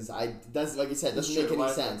wrong because that's like you said, doesn't make any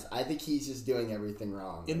sense. I think he's just doing everything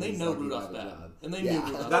wrong. And they know Rudolph's bad. And they knew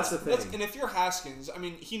Rudolph. That's the thing. And if you're Haskins, I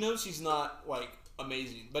mean, he knows he's not like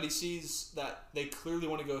amazing, but he sees that they clearly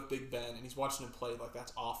want to go with Big Ben, and he's watching him play like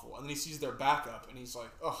that's awful. And then he sees their backup, and he's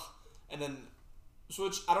like, ugh. And then.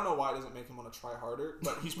 Which I don't know why it doesn't make him want to try harder,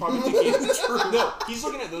 but he's probably thinking. No, he's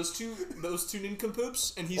looking at those two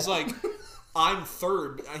nincompoops, and he's like, "I'm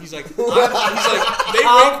third." He's like, they rank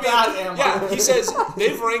me. Yeah, he says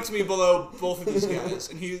they've ranked me below both of these guys,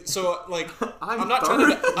 and I'm not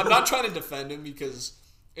trying to defend him because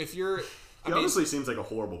if you're. He honestly seems like a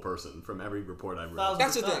horrible person from every report I've read.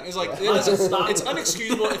 That's the thing. It's like it's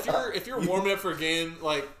unexcusable if you're warming up for a game.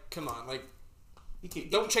 Like, come on, like.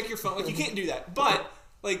 Don't check your phone. Like, you can't do that. But,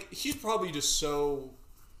 like, he's probably just so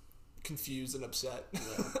confused and upset. Yeah.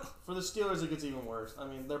 For the Steelers, it gets even worse. I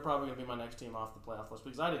mean, they're probably going to be my next team off the playoff list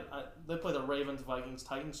because they play the Ravens, Vikings,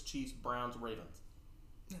 Titans, Chiefs, Browns, Ravens.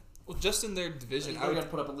 Well, just in their division, I would got to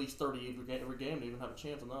put up at least 30 every game to even have a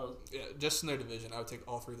chance on those. Yeah, just in their division, I would take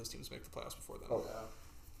all three of those teams to make the playoffs before them. Oh,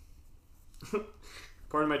 yeah.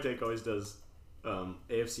 Part of my take always does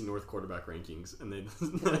AFC North quarterback rankings, and they're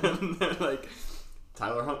like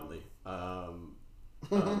Tyler Huntley,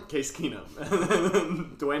 Case Keenum,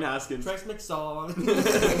 Dwayne Haskins, Trace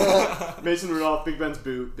McSaw, Mason Rudolph, Big Ben's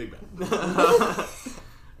boot, Big Ben.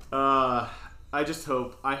 I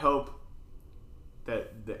hope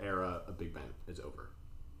that the era of Big Ben is over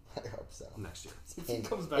I hope so. next year. if he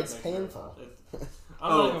comes back It's next painful. Year,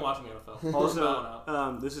 I'm not even watching the NFL.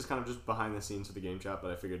 Also, this is kind of just behind the scenes of the game chat,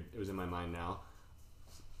 but I figured it was in my mind now.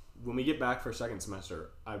 When we get back for second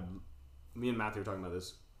semester, me and Matthew were talking about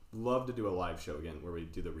this. Love to do a live show again where we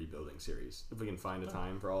do the rebuilding series if we can find a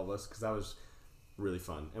time for all of us, because that was really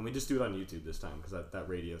fun, and we just do it on YouTube this time because that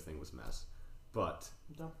radio thing was a mess. But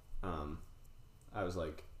I was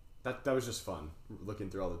like, that was just fun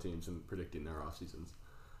looking through all the teams and predicting their off seasons.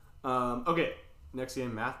 Okay, next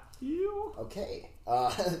game, Matthew. Okay.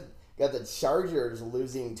 Got the Chargers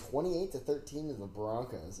losing 28-13 to the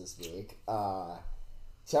Broncos this week.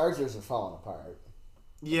 Chargers are falling apart.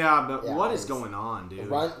 Yeah, but what is going on, dude?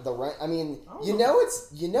 The run. I mean,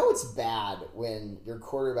 it's bad when your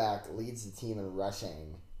quarterback leads the team in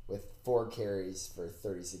rushing with 4 carries for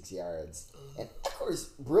 36 yards, and of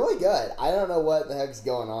course, really good. I don't know what the heck's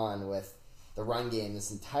going on with the run game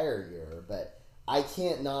this entire year, but I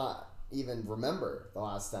can't not even remember the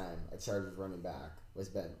last time a Chargers running back was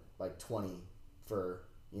been like 20 for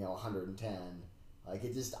 110. Like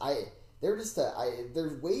it just they're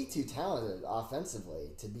way too talented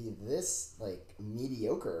offensively to be this like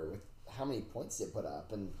mediocre with how many points they put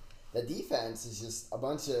up, and the defense is just a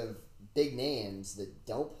bunch of big names that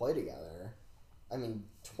don't play together. I mean,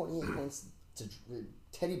 28 points to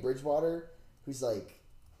Teddy Bridgewater, who's like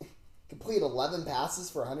completed 11 passes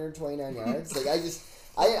for 129 yards. Like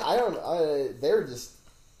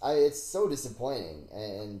it's so disappointing,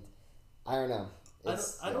 and I don't know. I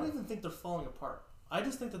don't even think they're falling apart. I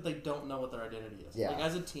just think that they don't know what their identity is. Yeah. Like,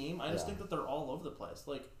 as a team, I just think that they're all over the place.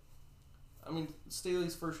 Like, I mean,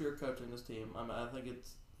 Staley's first year coaching this team. I think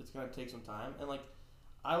it's going to take some time. And, like,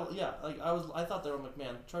 I thought they were like,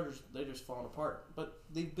 man, Chargers, they're just falling apart. But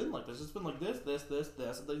they've been like this. It's been like this.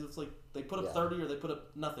 It's like they put up 30 or they put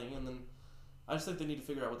up nothing. And then I just think they need to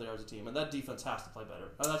figure out what they are as a team. And that defense has to play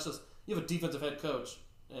better. And that's just, you have a defensive head coach,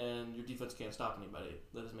 and your defense can't stop anybody.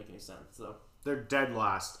 That doesn't make any sense. So they're dead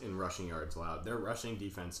last in rushing yards allowed. Their rushing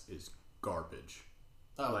defense is garbage.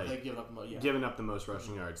 Oh, like, they've given up the most. Yeah. Giving up the most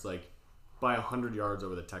rushing yards, like by 100 yards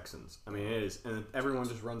over the Texans. I mean, it is, and everyone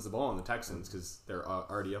just runs the ball on the Texans because they're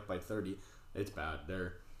already up by 30. It's bad.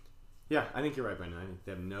 I think you're right by now. I think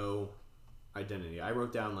they have no identity. I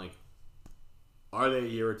wrote down like, are they a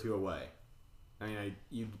year or two away? I mean,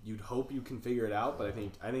 you'd hope you can figure it out, but I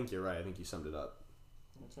think you're right. I think you summed it up.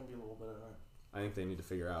 It's gonna be a little bit of that. I think they need to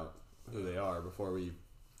figure out who they are before we.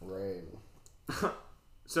 Right.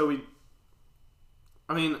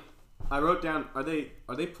 I wrote down: Are they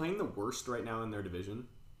playing the worst right now in their division?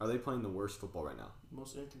 Are they playing the worst football right now?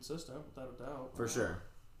 Most inconsistent, without a doubt. For sure.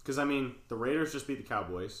 Because the Raiders just beat the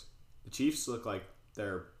Cowboys. The Chiefs look like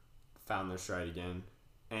they're found their stride again,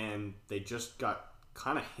 and they just got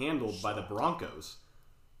kind of handled by the Broncos.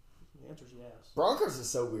 The answer is yes. Broncos are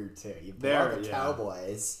so weird too. You blow the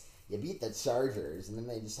Cowboys, you beat the Chargers, and then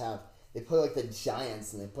they play like the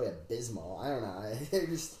Giants and they play abysmal. I don't know.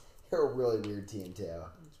 They're a really weird team too.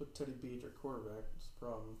 That's what Teddy B, their quarterback, is the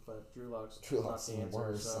problem. But Drew Lock's not the answer.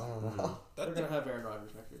 Worse, so I don't know. They're gonna have Aaron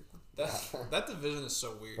Rodgers next year. That division is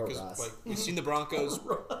so weird because like we've seen the Broncos,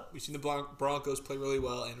 Broncos play really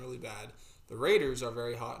well and really bad. The Raiders are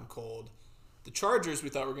very hot and cold. The Chargers we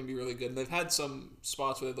thought were going to be really good, and they've had some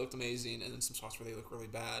spots where they looked amazing, and then some spots where they look really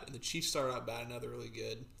bad. And the Chiefs started out bad, and now they're really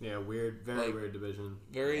good. Yeah, weird, very weird division.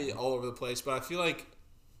 Very all over the place, but I feel like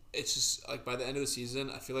it's just like by the end of the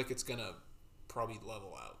season, I feel like it's gonna probably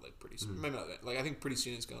level out like pretty soon. Maybe not that. Like I think pretty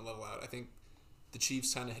soon it's gonna level out. I think the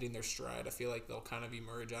Chiefs kind of hitting their stride. I feel like they'll kind of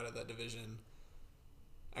emerge out of that division.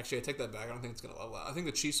 Actually, I take that back. I don't think it's going to level out. I think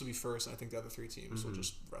the Chiefs will be first, and I think the other three teams will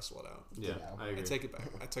just wrestle it out. Yeah, I agree. I take it back.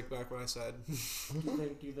 I take back what I said. Do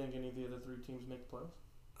you think any of the other three teams make the playoffs?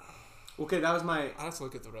 Okay, that was my. I have to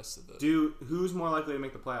look at the rest of the. Who's more likely to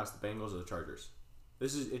make the playoffs, the Bengals or the Chargers?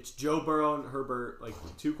 It's Joe Burrow and Herbert, like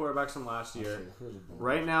 2 quarterbacks from last year.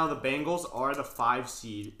 Right now, the Bengals are the 5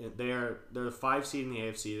 seed. They're the 5 seed in the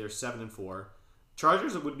AFC. They're 7-4.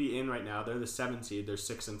 Chargers would be in right now. They're the 7 seed. They're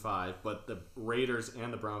 6-5. But the Raiders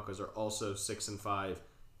and the Broncos are also 6-5,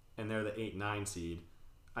 and they're the 8-9 seed.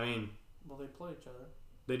 I mean, well, they play each other.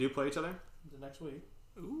 They do play each other the next week.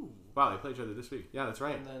 Ooh. Wow, they play each other this week. Yeah, that's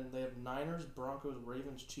right. And then they have Niners, Broncos,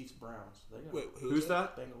 Ravens, Chiefs, Browns. They got Wait, who's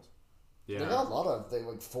that? Bengals. They Yeah. got a lot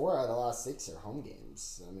of, 4 out of the last 6 are home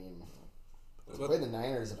games. I mean, to play the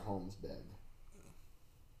Niners at home is big.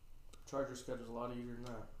 Chargers schedule's a lot easier than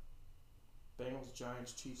that. Bengals,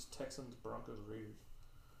 Giants, Chiefs, Texans, Broncos, Raiders.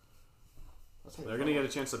 They're going to get a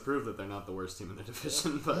chance to prove that they're not the worst team in the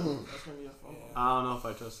division, but That's going to be a fun one. I don't know if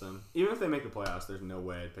I trust them. Even if they make the playoffs, there's no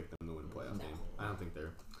way I'd pick them to win a playoff game. I don't think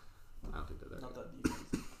they're there. Not that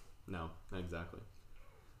deep. No, exactly.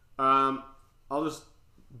 I'll just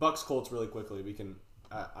Bucks Colts really quickly. We can.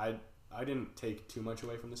 I didn't take too much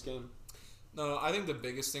away from this game. No, I think the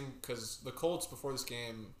biggest thing, because the Colts before this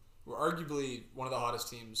game were arguably one of the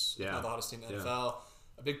hottest teams, if not the hottest team in the NFL.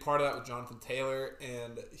 A big part of that was Jonathan Taylor,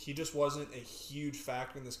 and he just wasn't a huge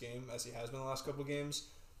factor in this game as he has been the last couple of games.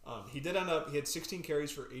 He did end up, he had 16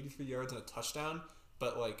 carries for 83 yards and a touchdown,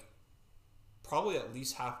 but like probably at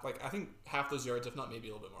least half, like I think half those yards, if not maybe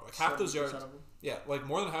a little bit more, like half those yards, like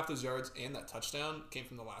more than half those yards and that touchdown came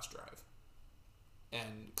from the last drive.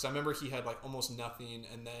 And because I remember he had like almost nothing,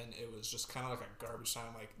 and then it was just kind of like a garbage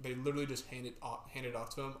time. Like they literally just handed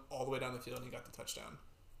off to him all the way down the field, and he got the touchdown.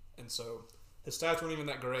 And so his stats weren't even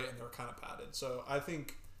that great, and they were kind of padded. So I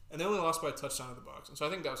think, and they only lost by a touchdown to the Bucs. And so I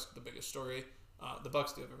think that was the biggest story. The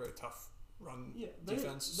Bucs do have a very tough run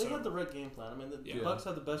defense. They had the right game plan. I mean, the Bucs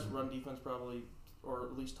had the best run defense probably, or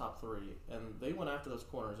at least top 3, and they went after those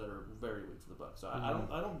corners that are very weak for the Bucs. So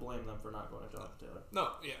I don't blame them for not going to Jonathan Taylor.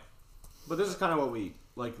 No, yeah. But this is kind of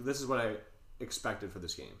what this is what I expected for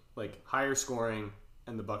this game. Like higher scoring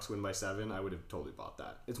and the Bucs win by 7, I would have totally bought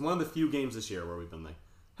that. It's one of the few games this year where we've been like,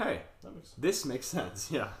 hey, this makes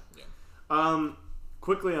sense. Yeah.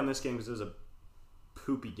 Quickly on this game, because it was a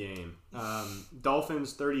poopy game.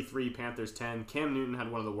 Dolphins 33, Panthers 10. Cam Newton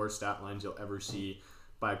had one of the worst stat lines you'll ever see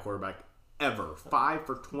by a quarterback ever. 5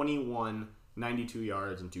 for 21, 92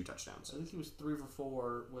 yards and 2 touchdowns. I think he was 3 for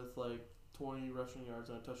 4 with like 20 rushing yards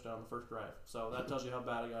and a touchdown on the first drive. So that tells you how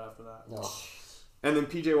bad he got after that. No. And then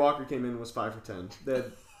PJ Walker came in and was 5 for 10.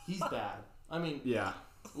 He's bad. I mean, yeah.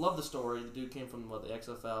 Love the story. The dude came from the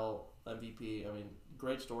XFL MVP. I mean,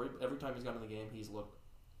 great story. But every time he's got in the game, he's looked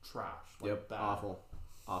trash. Like bad.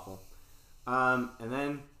 Awful. And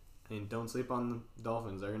then, I mean, don't sleep on the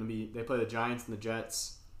Dolphins. They play the Giants and the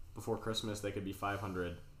Jets before Christmas. They could be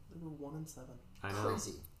 500. They were 1-7. I know.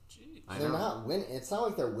 Crazy. Jeez. They're not winning. It's not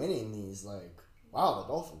like they're winning these. Like, wow, the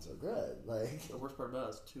Dolphins are good. Like the worst part about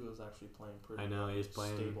it is Tua is actually playing pretty. I know he's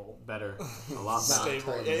playing stable. better, a lot better.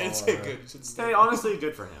 Stable. Yeah, it's good. Hey, honestly,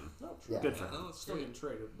 good for him. No, good for him. No, it's still getting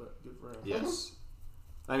traded, but good for him. Yes.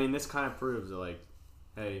 I mean, this kind of proves that, like,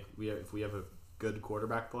 hey, if we have a good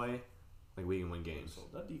quarterback play, like we can win games. So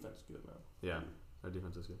that defense is good, man. Yeah, our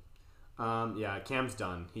defense is good. Yeah, Cam's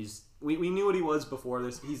done. We knew what he was before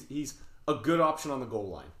this. He's a good option on the goal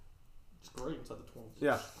line. He's great inside the 20.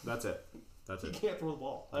 Yeah, that's it. He can't throw the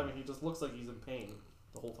ball. I mean, he just looks like he's in pain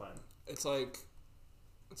the whole time. It's like,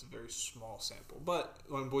 it's a very small sample. But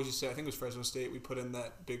when Boise State, I think it was Fresno State, we put in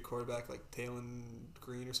that big quarterback like Talon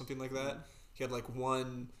Green or something like that. He had like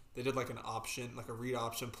they did like an option, like a read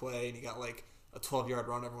option play, and he got like a 12-yard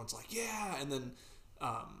run. Everyone's like, yeah. And then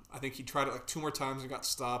I think he tried it like 2 more times and got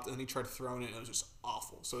stopped, and then he tried throwing it, and it was just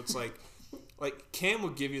awful. So it's like Cam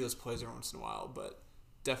would give you those plays every once in a while, but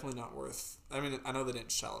definitely not worth. I mean, I know they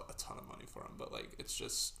didn't shell a ton of money for him, but like it's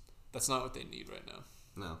just that's not what they need right now.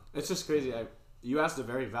 No, it's just crazy. You asked a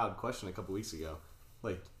very valid question a couple weeks ago,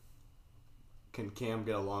 like, can Cam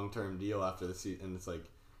get a long-term deal after the season? And it's like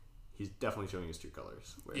he's definitely showing his true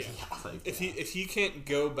colors. Yeah, like, if he can't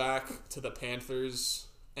go back to the Panthers,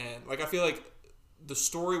 and like I feel like the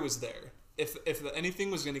story was there. If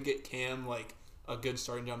anything was going to get Cam like a good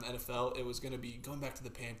starting job in the NFL, it was going to be going back to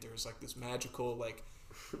the Panthers, like this magical like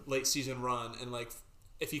late season run. And like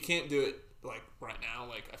if you can't do it like right now,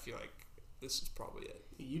 like I feel like this is probably it.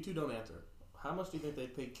 You two don't answer. How much do you think they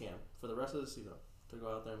paid Cam for the rest of the season to go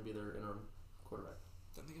out there and be their interim quarterback?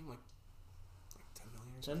 I think I'm like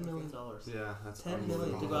 $10 million. Yeah, that's $10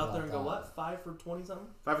 million to go out there and go what? 5 for 20 something?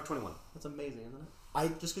 5 for 21. That's amazing, isn't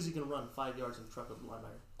it? Just because he can run 5 yards in the truck of the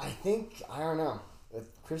linebacker. I don't know.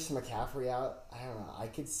 With Christian McCaffrey out, I don't know. I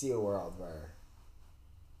could see a world where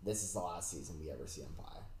this is the last season we ever see him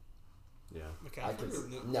play. Yeah.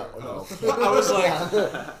 McCaffrey? No. I was like,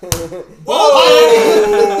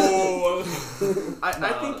 whoa!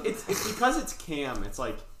 I think it's because it's Cam. It's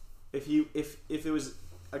like if it was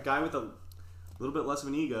a guy with a little bit less of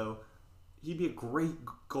an ego, he'd be a great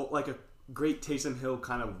great Taysom Hill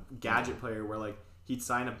kind of gadget player where like he'd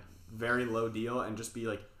sign a very low deal and just be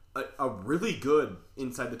like a really good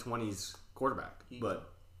inside the 20s quarterback. Ego.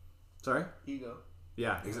 Sorry? Ego.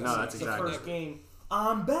 Yeah, no, that's It's the exactly. first game.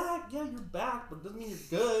 I'm back. Yeah, you're back, but it doesn't mean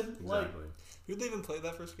you're good. Exactly. Like, Who'd they even play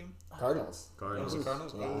that first game? Cardinals. Was it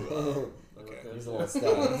Cardinals? Yeah. Oh, okay. He's a little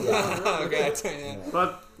stud. Yeah. Okay, Yeah.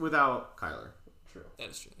 But without Kyler true. that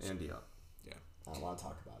is true. and D-Hop. I don't want to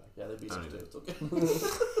talk about it. Yeah, they beat I us don't too. It's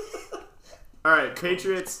okay. All right,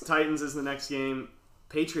 Patriots Titans is the next game.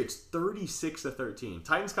 Patriots 36-13.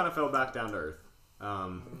 Titans kind of fell back down to earth.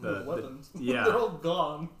 The weapons. Yeah. They're all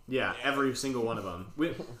gone. Yeah, every single one of them. We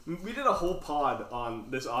did a whole pod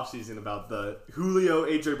on this offseason about the Julio,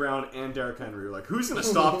 AJ Brown, and Derrick Henry. We're like, who's going to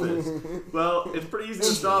stop this? Well, it's pretty easy to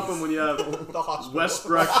stop them when you have The hospital.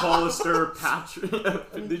 Westbrook, Hollister, Patrick.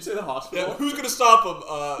 Did you say the hospital? Yeah, who's gonna stop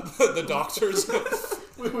them? The doctors.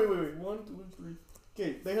 Wait. 1, 2, 3.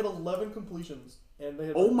 Okay, they had 11 completions, and they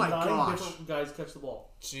had Oh my 9 gosh. different guys catch the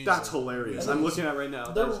ball. Jesus. That's hilarious. I'm looking at it right now.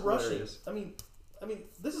 They're That's rushing. hilarious. I mean,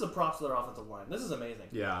 this is a props to their offensive line. This is amazing.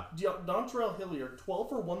 Yeah. Dontrell Hilliard, 12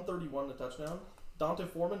 for 131 to touchdown. Dante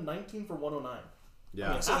Foreman, 19 for 109. Yeah.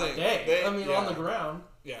 I mean, So half they- a day. they- on yeah. the ground.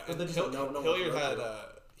 Yeah, But and they just don't know- no Hilliard one's had going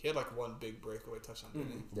he had like one big breakaway touchdown.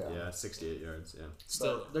 Didn't he? Yeah. Yeah, 68 yards. Yeah.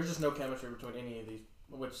 Still, But there's just no chemistry between any of these,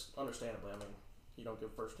 which understandably, I mean, you don't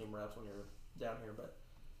give first team reps when you're down here, but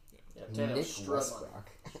yeah, Nick Tannehill's struggling.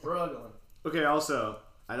 Westbrook. Okay. Also,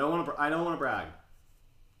 I don't want to brag.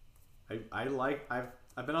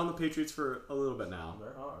 I've been on the Patriots for a little bit now.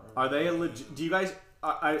 They're hard. Are they a legit? Do you guys?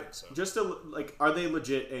 so. Just to like, are they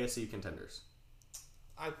legit AFC contenders?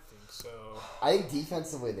 I think so. I think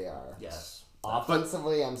defensively they are. Yes.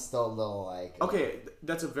 Offensively, I'm still a little like. Okay,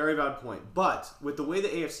 that's a very valid point. But with the way the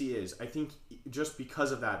AFC is, I think just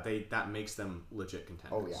because of that, that makes them legit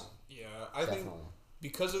contenders. Oh yeah. Yeah, I think Definitely.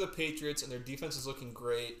 because of the Patriots and their defense is looking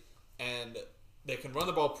great, and they can run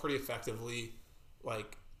the ball pretty effectively.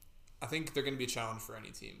 Like, I think they're going to be a challenge for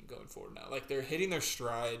any team going forward now. Like, they're hitting their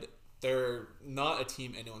stride. They're not a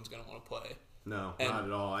team anyone's going to want to play. No, And not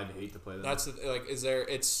at all. I'd hate to play them. That's like,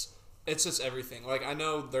 it's just everything. Like, I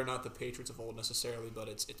know they're not the Patriots of old necessarily, but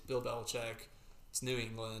it's Bill Belichick, it's New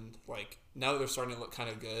England. Like, now that they're starting to look kind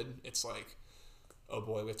of good, it's like, oh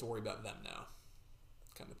boy, we have to worry about them now,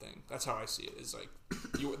 kind of thing. That's how I see it. Is like,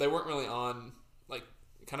 they weren't really on, like,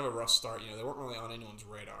 kind of a rough start. They weren't really on anyone's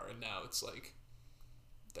radar, and now it's like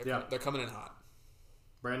they're coming in hot.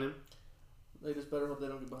 Brandon. They just better hope they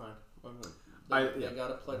don't get behind. They got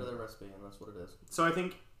to play to their recipe, and that's what it is. So I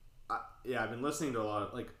think, I've been listening to a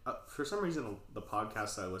lot of for some reason the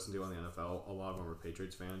podcasts I listen to on the NFL, a lot of them are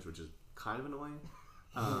Patriots fans, which is kind of annoying.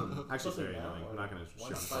 Actually, it's very annoying. I'm not going to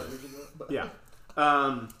show 5 years ago, but Yeah.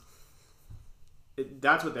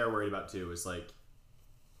 That's what they're worried about too. Is like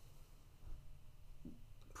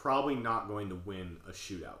probably not going to win a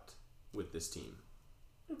shootout with this team.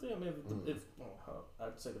 I'd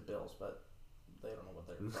say the Bills, but they don't know what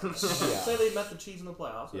they're. Yeah. Say they met the Chiefs in the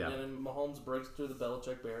playoffs, Yeah. and then Mahomes breaks through the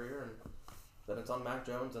Belichick barrier, and then it's on Mac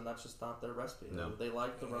Jones, and that's just not their recipe. No. They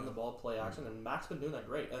like to run the ball, play action, and Mac's been doing that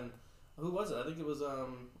great. And who was it? I think it was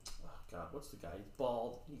what's the guy? He's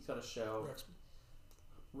bald. He's got a show. Rex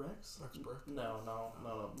Burke.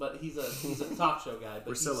 No. But he's a talk show guy. But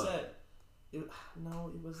Priscilla. he said,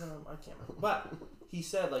 it was I can't remember. But he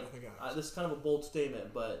said like this is kind of a bold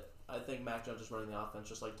statement, but I think Mac Jones is running the offense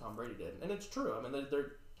just like Tom Brady did, and it's true. I mean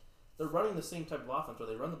they're running the same type of offense where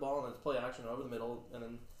they run the ball and it's play action over the middle, and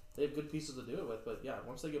then they have good pieces to do it with. But yeah,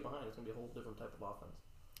 once they get behind, it's gonna be a whole different type of offense.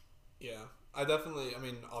 Yeah,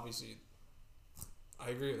 obviously, I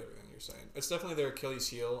agree with everything you're saying. It's definitely their Achilles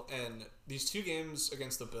heel, and these 2 games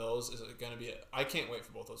against the Bills is going to be. I can't wait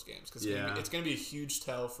for both those games because it's going to be a huge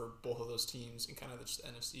tell for both of those teams in kind of just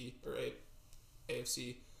NFC or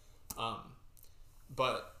AFC.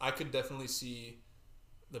 But I could definitely see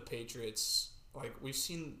the Patriots. Like, we've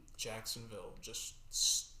seen Jacksonville just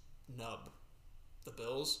snub the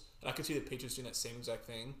Bills, and I could see the Patriots doing that same exact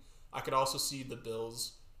thing. I could also see the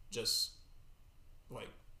Bills just like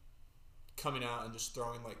coming out and just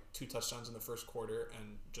throwing like 2 touchdowns in the first quarter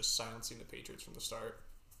and just silencing the Patriots from the start.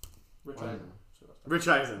 Rich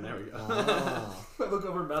Eisen, there we go. Oh. I look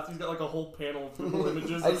over, Matthew's got like a whole panel of Google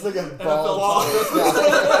images. I just look at NFL ball.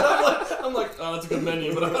 talk. I'm like, oh, that's a good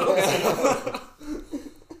menu, but I don't see it.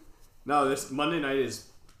 No, this Monday night is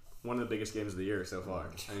one of the biggest games of the year so far.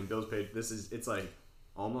 I mean, Bills paid. It's like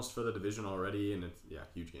almost for the division already, and it's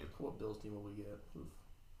huge game. What Bills team will we get?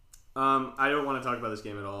 I don't want to talk about this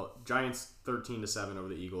game at all. Giants 13-7 over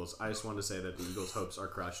the Eagles. I just wanted to say that the Eagles' hopes are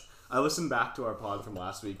crushed. I listened back to our pod from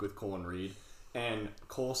last week with Cole and Reed, and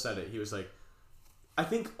Cole said it. He was like, I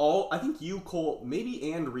think you, Cole,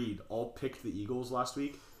 maybe and Reed all picked the Eagles last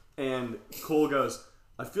week, and Cole goes,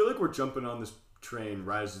 I feel like we're jumping on this train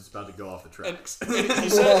rides it's about to go off the tracks. And you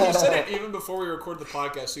said it even before we recorded the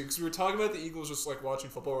podcast, too, because we were talking about the Eagles just, like, watching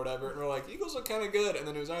football or whatever, and we're like, Eagles look kind of good, and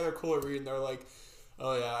then it was either Cole or Reed, and they're like,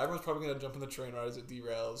 oh, yeah, everyone's probably going to jump on the train right as it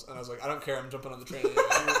derails, and I was like, I don't care, I'm jumping on the train anyway.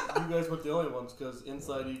 You guys weren't the only ones, because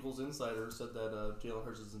Inside Eagles Insider said that Jalen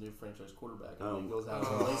Hurts is the new franchise quarterback, and he goes out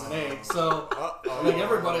and lays an egg, so I think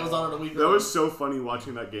everybody was on it a week ago. That was so funny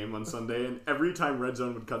watching that game on Sunday, and every time Red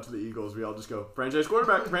Zone would cut to the Eagles, we all just go, franchise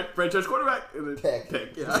quarterback, franchise quarterback, and then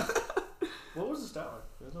pick, yeah. What was the stat line?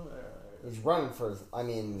 He's running for, I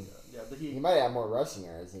mean, he might have more rushing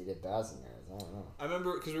yards than he did passing yards. I don't know. I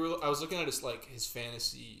remember because I was looking at his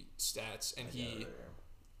fantasy stats, and he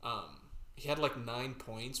had like 9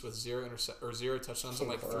 points with 0 touchdowns and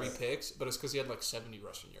like 3 picks, but it's because he had like 70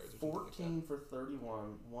 rushing yards. 14 for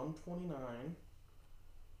 31, 129.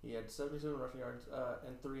 He had 77 rushing yards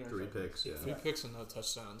and 3 interceptions. 3 picks, yeah. 3 picks and no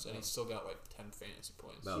touchdowns, and he still got like 10 fantasy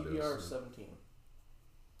points. CBR 17.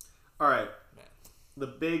 All right, man. The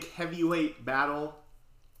big heavyweight battle.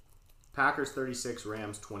 Packers 36,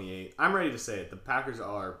 Rams 28. I'm ready to say it. The Packers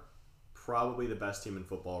are probably the best team in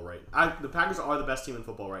football the Packers are the best team in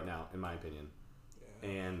football right now, in my opinion. Yeah.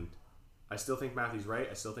 And I still think Matthew's right.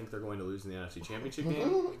 I still think they're going to lose in the NFC Championship game.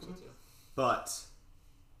 I think so too. But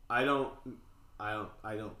I don't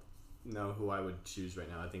know who I would choose right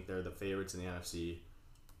now. I think they're the favorites in the NFC.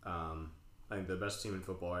 I think they're the best team in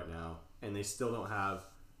football right now, and they still don't have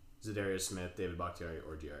Zadarius Smith, David Bakhtiari,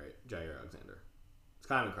 or Jair Alexander. It's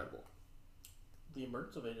kind of incredible. The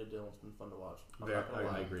emergence of A.J. Dillon's been fun to watch.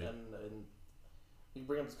 I agree. And we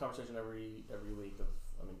bring up this conversation every week of,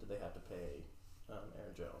 did they have to pay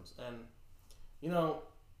Aaron Jones? And,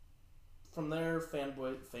 from their fan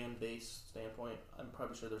base standpoint, I'm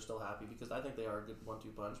probably sure they're still happy because I think they are a good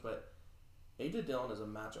 1-2 punch. But A.J. Dillon is a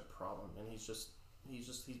matchup problem, and he's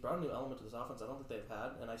brought a new element to this offense I don't think they've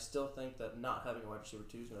had, and I still think that not having a wide receiver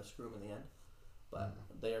 2 is going to screw them in the end. But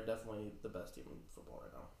they are definitely the best team in football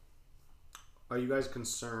right now. Are you guys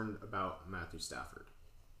concerned about Matthew Stafford?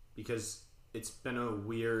 Because it's been a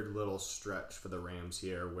weird little stretch for the Rams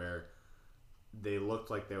here where they looked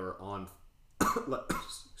like they were on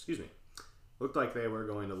looked like they were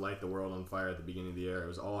going to light the world on fire at the beginning of the year. It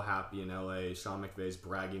was all happy in LA. Sean McVay's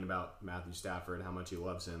bragging about Matthew Stafford and how much he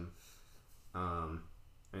loves him. And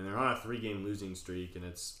they're on a 3-game losing streak, and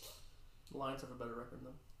it's... The Lions have a better record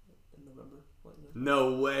than in November.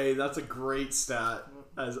 No way. That's a great stat.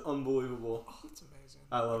 That is unbelievable. Oh, that's amazing.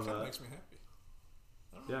 I love that. That makes me happy.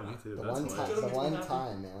 Yeah, me too. The That's one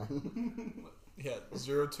time, man. Yeah,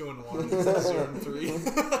 0-2-1,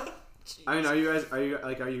 0-3. I mean,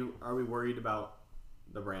 are we worried about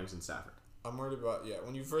the Rams and Stafford? I'm worried about,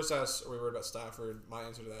 when you first asked, are we worried about Stafford, my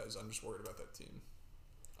answer to that is I'm just worried about that team.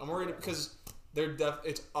 I'm worried because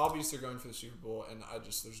it's obvious they're going for the Super Bowl, and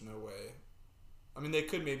there's no way. I mean, they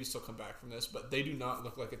could maybe still come back from this, but they do not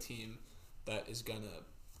look like a team that is going to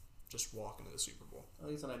just walk into the Super Bowl. I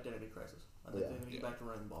think it's an identity crisis. I think they need to get back to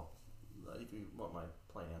running the ball, if you want my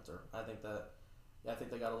plain answer. I think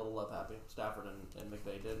they got a little love happy. Stafford and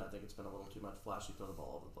McVay did, and I think it's been a little too much flashy, throw the ball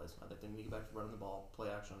all over the place. I think they need to get back to running the ball, play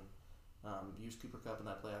action. Use Cooper Kupp in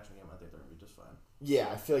that play action game. I think they're going to be just fine. Yeah,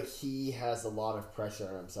 I feel like he has a lot of pressure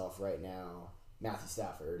on himself right now, Matthew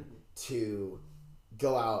Stafford, to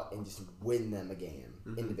go out and just win them a game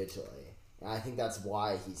individually. And I think that's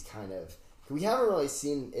why he's kind of... We haven't really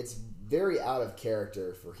seen... It's very out of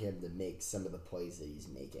character for him to make some of the plays that he's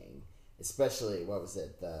making. Especially, what was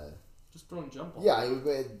it? Just throwing jump balls. Yeah,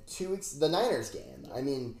 2 weeks... The Niners game. I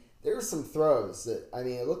mean, there were some throws that...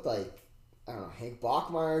 it looked like... I don't know, Hank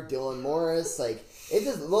Bachmeier, Dylan Morris, it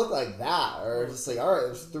just looked like that. Or just all right,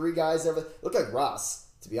 there's 3 guys there. Looked like Russ,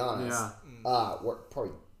 to be honest. Yeah.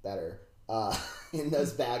 Probably better in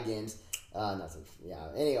those bad games.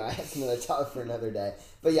 Anyway, that's another topic for another day.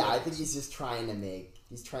 But yeah, I think he's just trying to make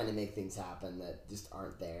things happen that just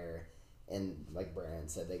aren't there. And like Brandon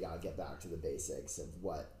said, they got to get back to the basics of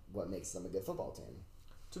what makes them a good football team.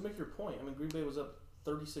 To make your point, Green Bay was up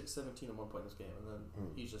 36-17 at one point in this game, and then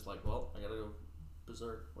he's just like, well, I got to go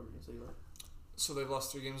berserk. What are you going to say, Eli? So they've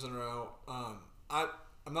lost 3 games in a row.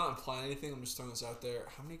 I'm not implying anything. I'm just throwing this out there.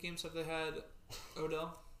 How many games have they had,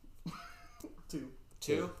 Odell? 2.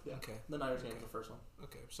 2? Yeah. Okay. The Niners game was the first one.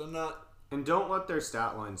 Okay. So not... And don't let their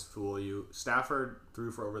stat lines fool you. Stafford threw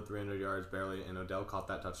for over 300 yards barely, and Odell caught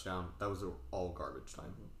that touchdown. That was all garbage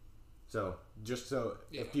time. So,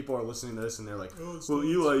 if people are listening to this and they're like, well,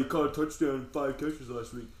 Eli, you caught a touchdown 5 catches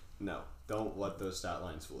last week. No, don't let those stat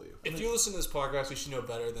lines fool you. If you listen to this podcast, you should know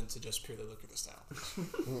better than to just purely look at the stat lines.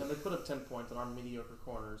 And they put up 10 points on our mediocre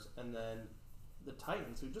corners, and then the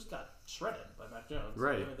Titans, who just got shredded by Mac Jones.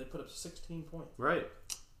 Right. They put up 16 points. Right.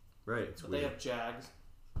 Right, it's but weird. they have Jags.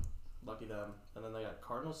 Lucky them. And then they got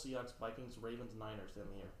Cardinals, Seahawks, Vikings, Ravens, Niners in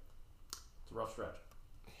the year. It's a rough stretch.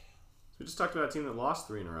 So we just talked about a team that lost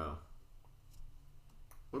 3 in a row.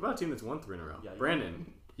 What about a team that's won 3 in a row? Yeah,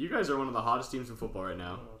 Brandon, you guys are one of the hottest teams in football right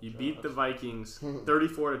now. Oh, You gosh. beat the Vikings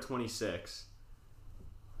 34-26.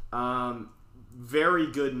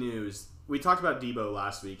 Very good news. We talked about Debo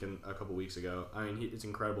last week and a couple weeks ago. I mean, it's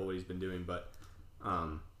incredible what he's been doing, but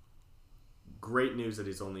great news that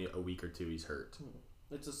he's only a week or 2 he's hurt.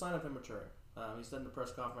 It's a sign of him maturing. He said in the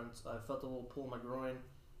press conference, I felt a little pull in my groin.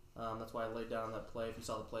 That's why I laid down on that play. If you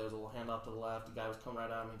saw the play, it was a little handoff to the left. The guy was coming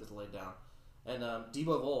right at him. He just laid down. And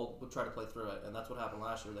Debo of old would try to play through it, and that's what happened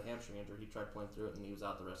last year with the hamstring injury. He tried playing through it, and he was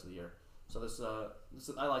out the rest of the year. So this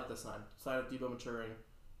I like this sign. Sign of Debo maturing.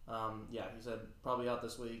 He said probably out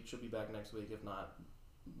this week. Should be back next week, if not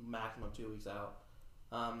maximum 2 weeks out.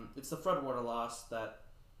 It's the Fred Warner loss that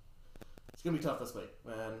it's gonna be tough this week,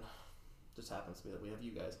 and just happens to be that we have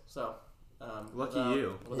you guys. So Lucky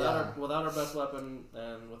you. Without our best weapon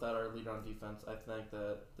and without our leader on defense, I think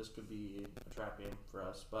that this could be a trap game for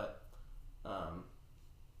us. But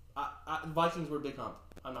Vikings were a big hump.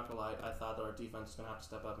 I'm not gonna lie. I thought that our defense was gonna have to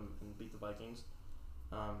step up and beat the Vikings,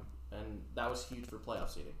 and that was huge for playoff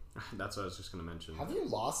seeding. That's what I was just going to mention. Have you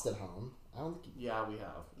lost at home? I don't think. Yeah, we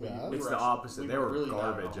have. Yeah? It's the opposite. They were really bad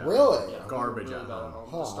garbage at at home. home. Really? Yeah, Garbage we were at really bad home.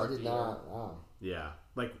 to Oh, start I did the year. not. Wow. Yeah.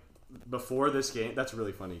 Like, before this game, that's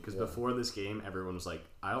really funny, because Yeah. before this game, everyone was like,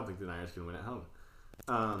 I don't think the Niners can win at home.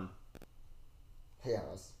 Yeah, it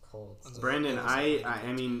was cold. Brandon,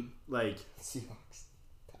 I mean, like, Seahawks,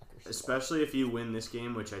 Packers. especially if you win this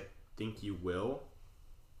game, which I think you will,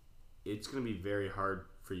 it's going to be very hard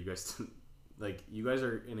for you guys to, like, you guys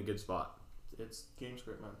are in a good spot. It's game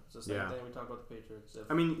script, man. It's the same Yeah. thing we talked about the Patriots.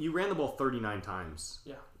 I mean, you ran the ball 39 times.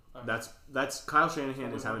 Yeah. I mean, That's Kyle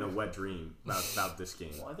Shanahan is having a wet dream about this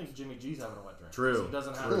game. well, I think Jimmy G's having a wet dream. True. He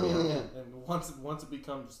doesn't have True. it. And once it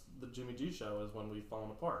becomes the Jimmy G show is when we've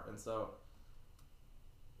fallen apart. And so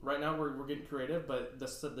right now we're getting creative, but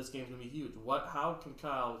this game's gonna be huge. How can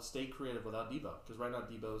Kyle stay creative without Debo? Because right now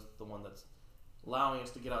Debo's the one that's allowing us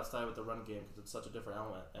to get outside with the run game because it's such a different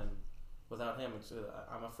element. And without him,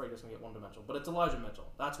 I'm afraid it's gonna get one-dimensional. But it's Elijah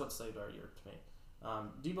Mitchell. That's what saved our year to me.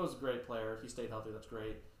 Debo's a great player. He stayed healthy. That's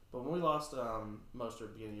great. But when we lost Mostert at the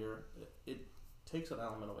beginning of the year, it takes an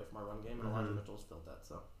element away from our run game, and Elijah Mitchell's filled that.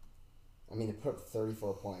 So I mean, to put up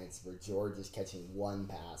 34 points for George is catching one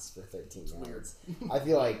pass for 13 yards. I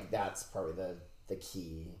feel like that's probably the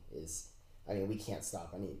key is, I mean, we can't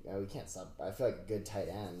stop. I feel like a good tight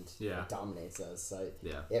end dominates us. So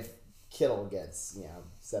if Kittle gets,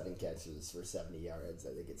 7 catches for 70 yards,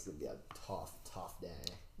 I think it's going to be a tough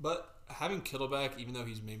day. But having Kittle back, even though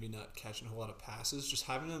he's maybe not catching a whole lot of passes, just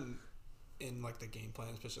having him in like the game plan,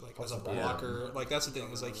 especially like as a blocker, like that's the thing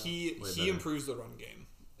is like he improves the run game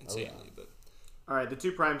insanely. But all right, the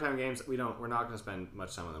 2 primetime games we're not going to spend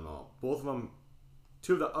much time on them all. Both of them,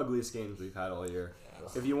 2 of the ugliest games we've had all year. Yeah.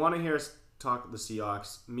 If you want to hear us talk the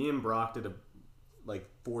Seahawks, me and Brock did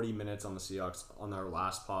 40 minutes on the Seahawks on our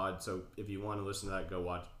last pod. So if you want to listen to that,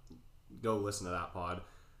 go listen to that pod.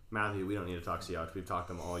 Matthew, we don't need to talk Seahawks. We've talked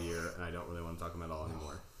them all year, and I don't really want to talk them at all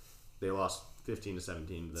anymore. They lost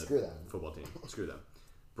 15-17 to the football team. Screw them.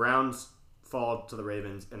 Browns fall to the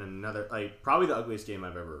Ravens in another, probably the ugliest game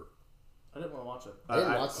I've ever. I didn't want to watch it. I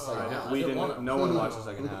didn't watch the second half. We didn't. No one watched the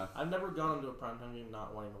second half. I've never gone into a primetime game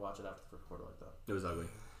not wanting to watch it after the first quarter like that. It was ugly.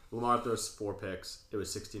 Lamar throws 4 picks. It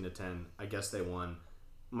was 16-10. I guess they won.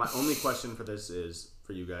 My only question for this is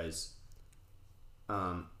for you guys.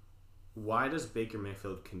 Why does Baker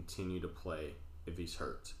Mayfield continue to play if he's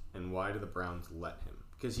hurt, and why do the Browns let him?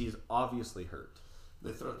 Because he's obviously hurt.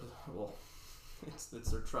 They throw it's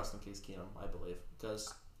their trust in Case Keenum, I believe,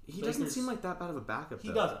 because he doesn't seem like that bad of a backup.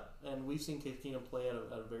 He doesn't, and we've seen Case Keenum play at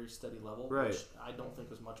a very steady level, which I don't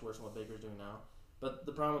think is much worse than what Baker's doing now. But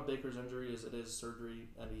the problem with Baker's injury is it is surgery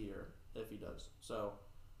and a year if he does. So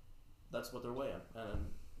that's what they're weighing.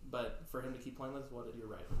 But for him to keep playing with, you're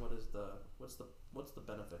right. What's the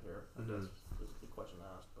benefit here? I guess is a good question to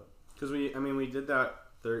ask. But because we did that.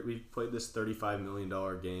 We played this $35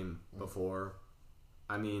 million game before.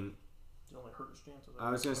 I mean, it only hurt his chances. I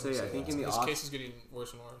was gonna say, I think in the this case is getting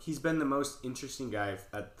worse and worse. He's been the most interesting guy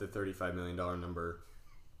at the $35 million number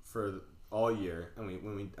for all year.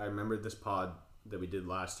 And I remember this pod that we did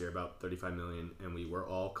last year about $35 million, and we were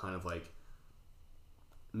all kind of like,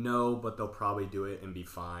 no, but they'll probably do it and be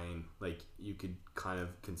fine. Like, you could kind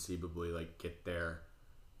of conceivably get there.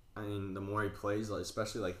 I mean, the more he plays,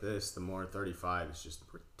 especially like this, the more 35 is just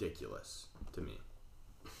ridiculous to me.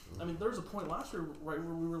 I mean, there was a point last year right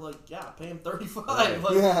where we were like, yeah, pay him 35. Right.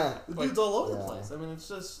 Like, Yeah. the dude's all over the Yeah. place. I mean, it's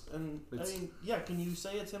just, and I mean, yeah, can you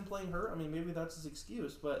say it's him playing hurt? I mean, maybe that's his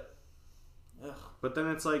excuse, but. Ugh. But then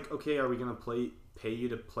it's like, okay, are we gonna pay you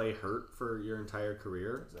to play hurt for your entire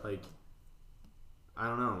career? Exactly. Like, I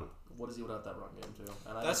don't know. What is he without that run game too?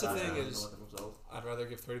 And That's the thing is, I'd rather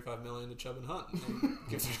give $35 million to Chubb and Hunt than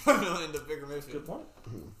give $35 million to Baker Mayfield. Good point.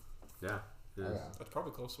 Yeah. It is. Yeah. That's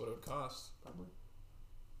probably close to what it would cost. Probably.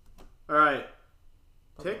 All right.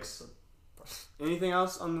 Probably Picks? Anything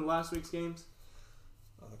else on the last week's games?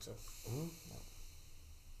 I don't think so.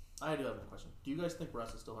 I do have one question. Do you guys think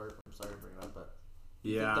Russ is still hurt? I'm sorry to bring it up, but do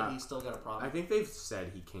you Yeah. think that he's still got a problem? I think they've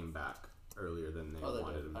said he came back earlier than they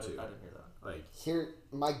wanted him I to. didn't hear that. Like, Here,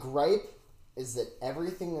 my gripe is that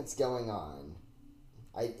everything that's going on,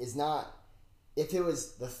 is not. If it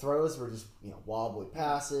was the throws were just wobbly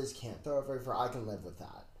passes, can't throw it very far, I can live with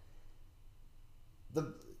that.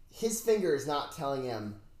 His finger is not telling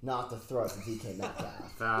him not to throw it to DK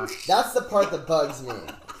Metcalf. fast. That's the part that bugs me.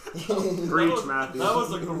 Preach, Matthew. That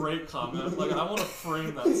was a great comment. Like, I want to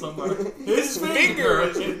frame that somewhere. His Finger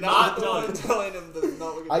is is not not telling. telling him to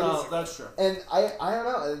not look I at No, just- that's true. And I don't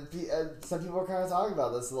know. Some people are kind of talking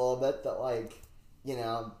about this a little bit. That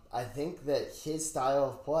I think that his style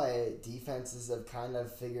of play, defenses have kind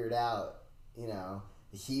of figured out.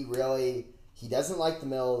 He doesn't like the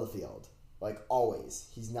middle of the field. Like always,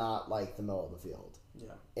 he's not like the middle of the field.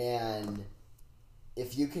 Yeah. And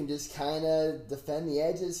if you can just kind of defend the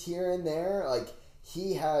edges here and there, like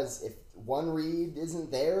he has, if one read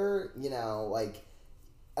isn't there, like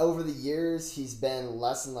over the years he's been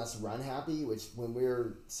less and less run happy, which when we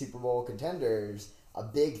were Super Bowl contenders, a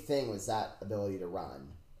big thing was that ability to run.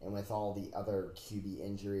 And with all the other QB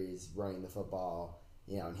injuries, running the football,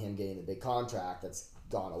 and him getting the big contract, that's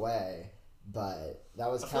gone away. But that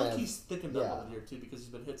was I feel kind like of he's thickened up over the year too because he's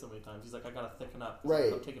been hit so many times. He's like, I gotta thicken up. 'Cause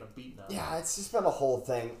Right. I'm taking a beat now. Yeah, it's just been a whole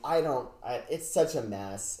thing. It's such a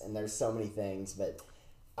mess, and there's so many things. But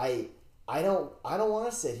I don't want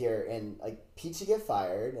to sit here and like Pete should get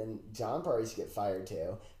fired, and John probably should get fired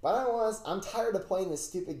too. But I don't want. I'm tired of playing this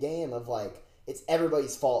stupid game of like it's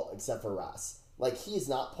everybody's fault except for Russ. Like he is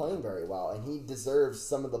not playing very well, and he deserves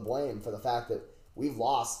some of the blame for the fact that we've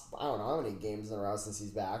lost. I don't know how many games in a row since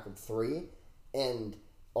he's back. 3. And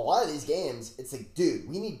a lot of these games, it's like, dude,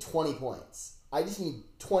 we need 20 points. I just need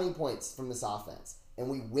 20 points from this offense. And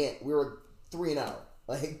we went. We were 3-0.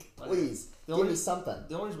 Like, please, give me something.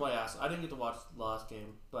 The only reason why I asked, I didn't get to watch the last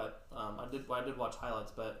game, but I did watch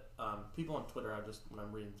highlights. But people on Twitter, when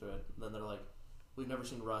I'm reading through it, then they're like, we've never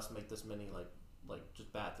seen Russ make this many like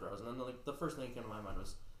just bad throws. And then like the first thing that came to my mind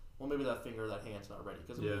was, well, maybe that finger or that hand's not ready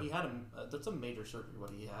because he had that's a major surgery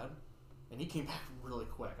what he had, and he came back really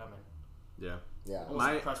quick. I mean, Yeah. almost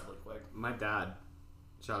impressively quick. My dad,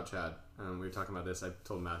 shout out Chad, we were talking about this. I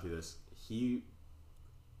told Matthew this. He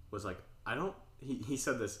was like, he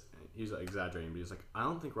said this. He was exaggerating, but he was like, I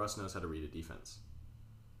don't think Russ knows how to read a defense.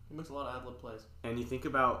 He makes a lot of ad-lib plays. And you think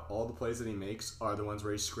about all the plays that he makes are the ones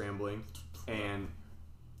where he's scrambling and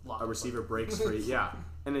a receiver breaks free. Yeah.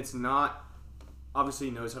 And it's not, obviously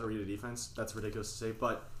he knows how to read a defense. That's ridiculous to say.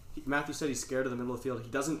 But Matthew said he's scared of the middle of the field. He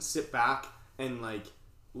doesn't sit back and like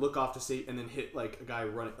look off to see and then hit like a guy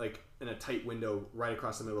running like in a tight window right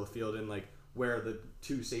across the middle of the field and like where the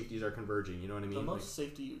two safeties are converging. You know what I mean? The most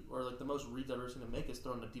safety or like the most reads I've ever seen him make is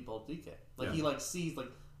throwing a deep ball to DK. Like Yeah. he like sees like,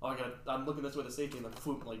 oh, I'm looking this way to safety and then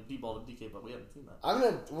floop like deep ball to DK, but we haven't seen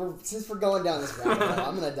that. Since we're going down this rabbit hole,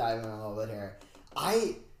 I'm gonna dive in a little bit here.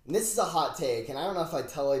 This is a hot take, and I don't know if I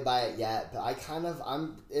totally buy it yet, but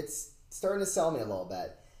it's starting to sell me a little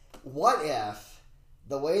bit. What if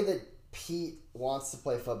the way that Pete wants to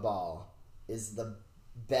play football is the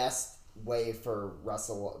best way for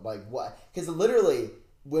Russell? Like what? Because literally,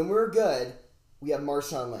 when we're good, we have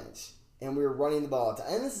Marshawn Lynch, and we were running the ball.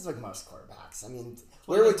 And this is like most quarterbacks. I mean,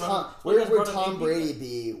 where would Tom Brady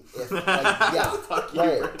be if, like, yeah, Fuck you,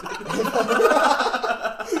 right?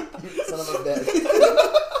 Son of a bitch.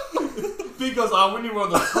 Pete goes, we need one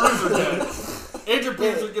of those cruiser jets. Andrew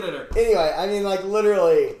Peterson, get in there. Anyway, I mean, like,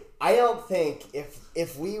 literally, I don't think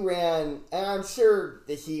if we ran, and I'm sure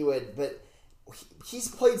that he would, but he's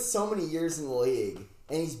played so many years in the league,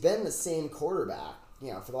 and he's been the same quarterback,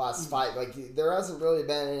 for the last 5. Like, there hasn't really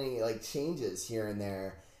been any, like, changes here and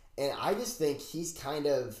there. And I just think he's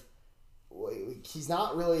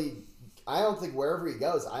not really, I don't think wherever he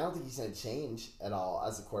goes, I don't think he's going to change at all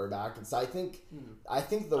as a quarterback. And so I think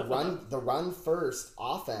the run first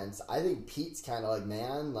offense, I think Pete's kind of like,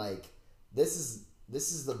 man, like this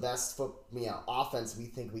is the best offense we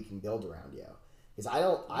think we can build around you. Because I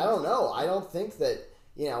don't know. I don't think that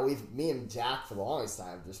me and Jack for the longest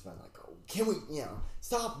time have just been like, oh, can we,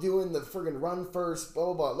 stop doing the friggin' run first,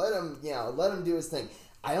 blah, blah, blah. Let him do his thing.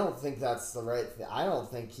 I don't think that's the right thing. I don't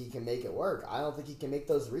think he can make it work. I don't think he can make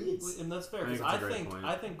those reads. And that's fair, because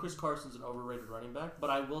I think Chris Carson's an overrated running back,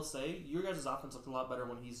 but I will say your guys' offense looks a lot better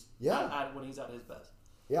when he's at his best.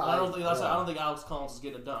 Yeah, I don't think Alex Collins is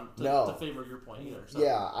getting it done to favor your point either. So.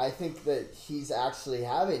 Yeah, I think that he's actually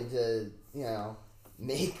having to,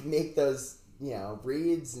 make those,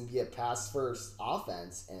 reads and be a pass first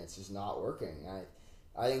offense, and it's just not working.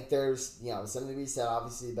 I think there's, something to be said,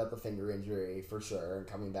 obviously, about the finger injury, for sure, and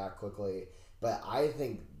coming back quickly. But I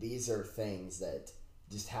think these are things that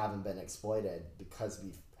just haven't been exploited because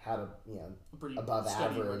we've had a pretty above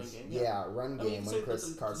average run game when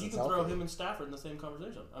Chris Carson's You can throw him and Stafford in the same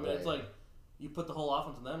conversation. I mean, It's like you put the whole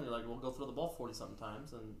offense in them, you're like, we'll go throw the ball 40-something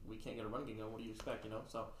times, and we can't get a run game going. What do you expect,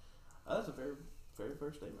 So that's a very, very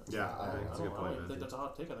fair statement. Yeah, I think it's a good point. I don't think that's a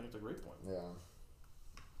hot take. I think it's a great point.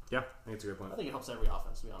 Yeah, I think it's a good point. I think it helps every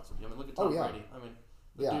offense, to be honest with you. I mean, look at Tom Brady. I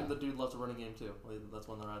mean, the dude loves a running game, too. That's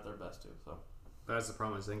when they're at their best, too. So. But that's the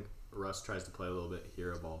problem. I think Russ tries to play a little bit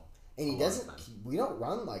hero ball. And he doesn't. We don't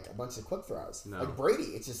run like a bunch of quick throws. No. Like Brady,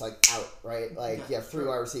 it's just like out, right? Like you have 3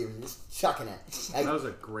 wide receivers just chucking it. Like, that was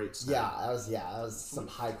a great snap. That was some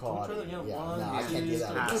high quality. I can't do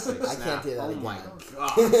that. I can't do that again. Oh my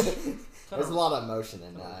gosh. There's a lot of emotion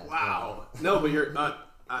in that. Wow. No, but you're.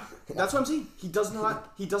 That's what I'm saying. He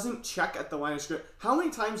doesn't check at the line of script. How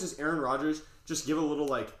many times does Aaron Rodgers just give a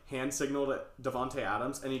little hand signal to Devontae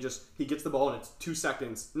Adams, and he gets the ball and it's 2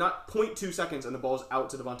 seconds, not 0.2 seconds, and the ball's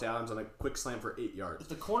out to Devontae Adams on a quick slam for 8 yards. If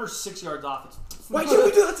the corner's 6 yards off, it's why can't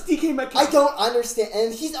we do that to DK Metcalf? I don't understand,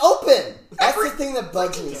 and he's open. That's the thing that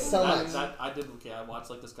bugs me so much. I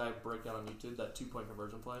watched this guy break down on YouTube that 2-point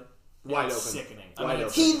conversion play. Wide open. Sickening.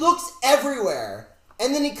 He looks everywhere,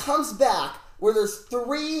 and then he comes back where there's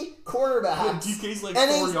 3 cornerbacks. DK's like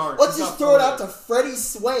and 4 yards. Let's just throw it out to Freddie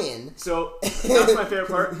Swain. So that's my favorite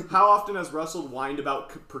part. How often has Russell whined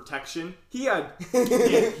about protection? He could have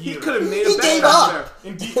made a bet. He gave up.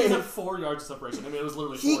 And DK had 4 yards of separation. I mean, it was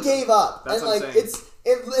literally 4 He gave up. That's and what I'm saying.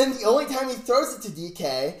 And the only time he throws it to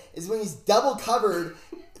DK is when he's double covered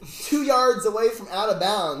 2 yards away from out of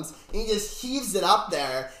bounds, and he just heaves it up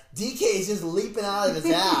there. DK is just leaping out of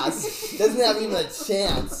his ass. Doesn't have even a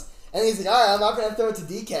chance. And he's like, all right, I'm not going to throw it to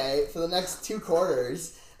DK for the next 2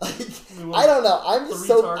 quarters. I don't know.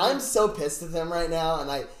 I'm so pissed at him right now,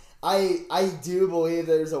 and I do believe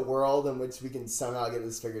there's a world in which we can somehow get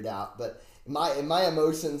this figured out. But my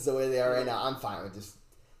emotions the way they are right now, I'm fine with just,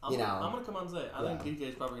 I'm going to come on and say, I think DK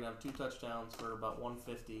is probably going to have 2 touchdowns for about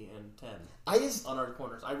 150 and 10 on our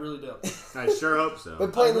corners. I really do. I sure hope so.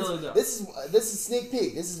 But playing this is sneak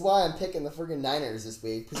peek. This is why I'm picking the friggin' Niners this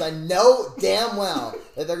week, because I know damn well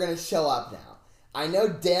that they're going to show up now. I know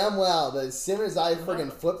damn well that as soon as I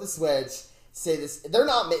friggin' flip the switch, say this, they're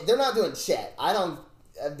not doing shit.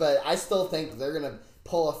 But I still think they're going to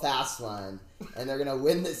pull a fast one, and they're going to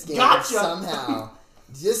win this game somehow.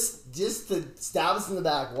 Just to stab us in the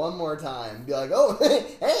back one more time. Be like, oh,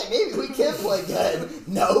 hey, maybe we can play good.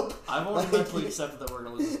 Nope. I've already mentally accepted that we're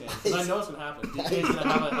going to lose this game. Because I know it's going to happen. DK's going to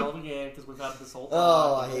have a hell of a game because we've had this whole time.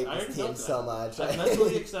 Oh, I hate this team so much. I've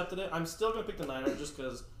mentally accepted it. I'm still going to pick the Niners just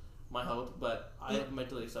because my hope, but I have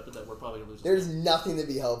mentally accepted that we're probably going to lose this There's game. Nothing to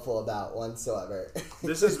be hopeful about whatsoever.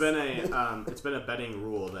 This has been it's been a betting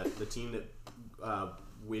rule that the team that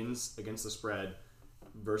wins against the spread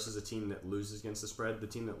versus a team that loses against the spread, the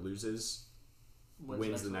team that loses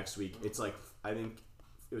wins the next week. It's like, I think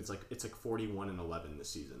it's like 41-11 this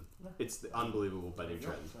season. Yeah. It's the unbelievable betting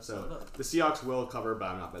trend. So the Seahawks will cover, but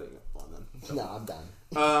I'm not betting on them. So. No, I'm done.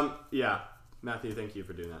 Yeah, Matthew, thank you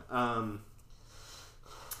for doing that.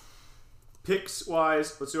 Picks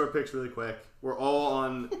wise, let's do our picks really quick. We're all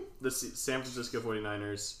on the San Francisco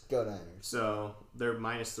 49ers. Go Niners. So they're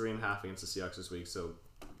 -3.5 against the Seahawks this week. So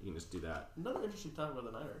you can just do that. Another interesting topic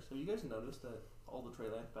about the Niners. Have you guys noticed that all the Trey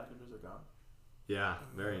Lance packages are gone? Yeah,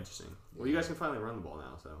 very interesting. Well, you guys can finally run the ball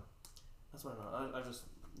now, so. That's what I know. I just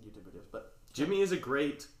YouTube videos, but Jimmy is a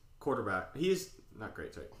great quarterback. He is not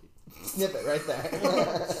great, sorry. Snip it right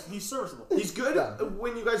there. He's serviceable. He's good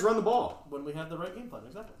when you guys run the ball. When we have the right game plan,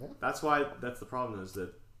 exactly. Yeah. That's the problem is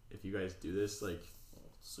that if you guys do this, like.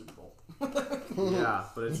 Super Bowl. Yeah,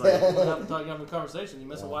 but it's like we're having a conversation. You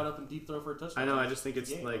miss a wide open deep throw for a touchdown. I know. I just think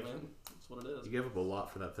it's like that's what it is. You give up a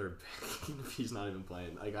lot for that third pick if he's not even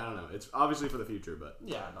playing. Like I don't know. It's obviously for the future, but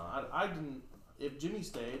yeah, no, I didn't. If Jimmy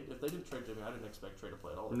stayed, if they didn't trade Jimmy, I didn't expect Trey to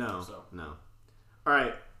play at all. No. No. All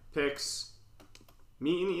right, picks.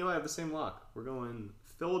 Me and Eli have the same lock. We're going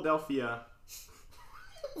Philadelphia.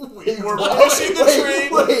 We're pushing the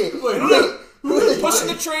train. Wait. pushing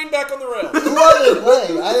the train back on the rails. Who are they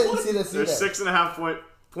playing? I didn't see this They're either. 6.5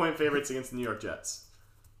 point favorites against the New York Jets.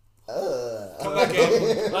 Comeback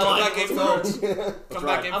game. Comeback game for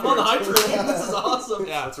Comeback game. I'm on the hype train. This is awesome.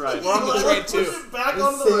 Yeah, that's right. We're on the train too. Push it back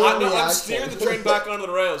onto the rails. I'm steering the train back onto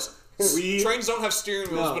the rails. Trains don't have steering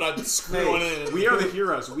wheels, No. but I'd screw one in. We are the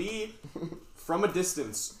heroes. We, from a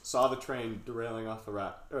distance, saw the train derailing off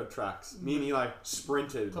the tracks. Me and Eli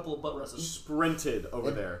sprinted. A couple of butt wrestles. Sprinted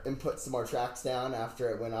over there. And put some more tracks down after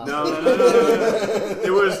it went off. No.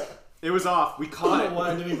 It was off. We I caught don't it. know why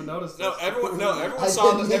I didn't even notice this. Everyone I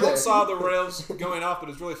saw didn't either. the rails going off, but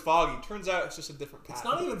it was really foggy. Turns out it's just a different path. It's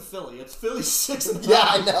not even Philly. It's Philly 6.5. Yeah,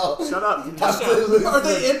 I know. Shut up. Absolutely. Are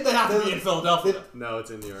they in? They have to be in Philadelphia. No, it's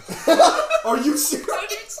in New York. Are you serious? I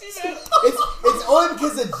didn't see that. It's only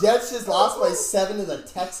because the Jets just lost by 7 to the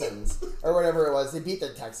Texans or whatever it was. They beat the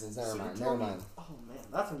Texans. Never mind. Oh man,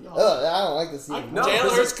 that's gonna be Ugh, awesome. I don't like this team. No, Jalen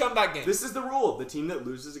this Hurts is- comeback game. This is the rule. The team that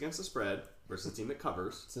loses against the spread versus the team that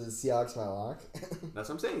covers. So the Seahawks my lock. That's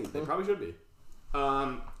what I'm saying. They probably should be.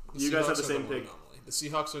 The You guys have Seahawks the are same one pick. anomaly. The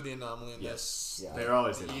Seahawks are the anomaly in Yes. this. Yeah. They're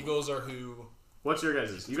always The the Eagles are who? What's your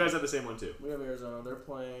guys'? You guys have the same one too. We have Arizona. They're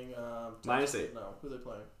playing. -8. No, who are they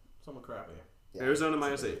playing? Someone crappy. Yeah. Arizona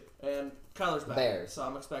 -8. And Kyler's back. Bears. So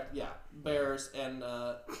I'm expecting, Bears. And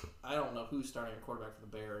I don't know who's starting at quarterback for the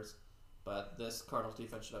Bears, but this Cardinals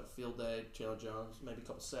defense should have a field day. Chandler Jones, maybe a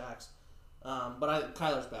couple sacks. But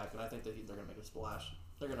Kyler's back, and I think that they're going to make a splash.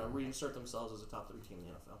 They're going to reinsert themselves as a top 3 team in the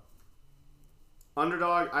NFL.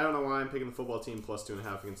 Underdog. I don't know why I'm picking the football team plus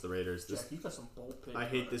 2.5 against the Raiders. Jack, you got some bold picks. I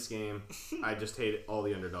hate this game. I just hate all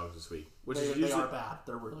the underdogs this week, which They is usually are bad.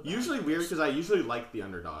 They're really bad. usually weird because I usually like the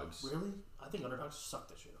underdogs. Really? I think underdogs suck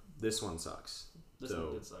this year. This one sucks. This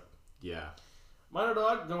one did suck. Yeah. My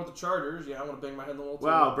underdog, going with the Chargers. Yeah, I want to bang my head in the wall.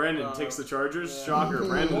 Wow, Brandon takes the Chargers. yeah. Shocker.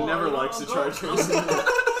 Brandon never likes the Chargers.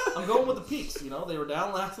 I'm going with the Peaks. You know, they were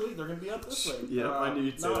down last week. They're going to be up this week. Yeah, I knew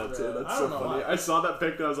you'd say not that too. bad. That's I so don't know funny. why. I saw that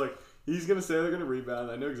pick and I was like, he's going to say they're going to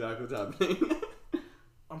rebound. I know exactly what's happening.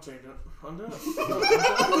 I'm changing it. I'm doing it.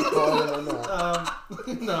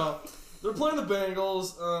 Oh, No. They're playing the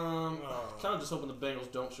Bengals. Kind of just hoping the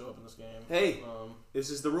Bengals don't show up in this game. Hey, this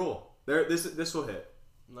is the rule. This will hit.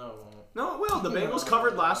 No, it won't. No, it will. The Bengals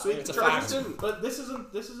covered last week. It's The a Chargers fact. didn't. But this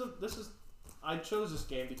is. I chose this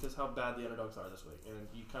game because how bad the underdogs are this week, and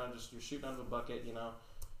you kind of you're shooting out of a bucket, you know.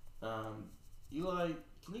 Eli,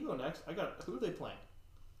 can you go next? Who are they playing?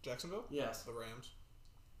 Jacksonville? Yes. The Rams.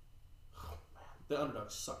 Oh man, the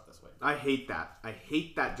underdogs suck this week. I hate that. I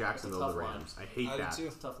hate that Jacksonville It's a the tough Rams. I hate I do that. too.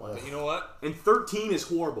 It's a tough line. But you know what? And 13 is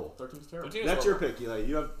horrible. 13's terrible. 13 is That's your horrible. pick, Eli.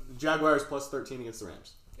 You have the Jaguars plus 13 against the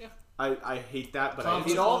Rams. Yeah. I hate that, but I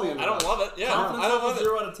Confidence hate all the level? I don't love it. Yeah, Confidence I don't level love it.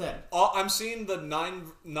 0 out of 10. I'm seeing the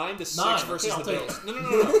 9 to 6 9, versus okay, the I'll take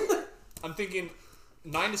Bills. No. I'm thinking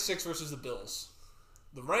 9 to 6 versus the Bills.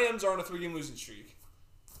 The Rams are on a 3-game losing streak.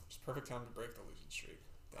 It's perfect time to break the losing streak.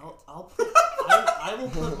 I will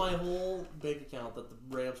put my whole bank account that the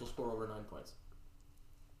Rams will score over 9 points.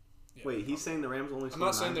 Yeah. Wait, he's saying the Rams only I'm scored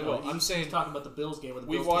not saying 9 they will. points? I'm saying He's talking about the Bills game where the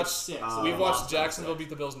we've Bills watched scored 6. Uh, we've They watched lost by Jacksonville 6. beat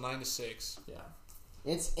the Bills 9 to 6. Yeah.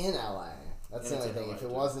 It's in LA. That's the And only it's in thing. LA, If it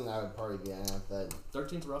too. wasn't, I would probably be in it. But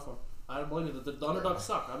 13's a rough one. I don't blame you. The underdogs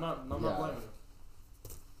suck. I'm not Yeah. blaming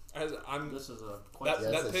you. I'm This is a quite.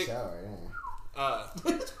 That- that's a pick- show, right?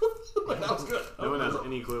 That was good. No one has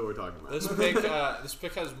any clue what we're talking about. this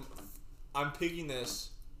pick has. I'm picking this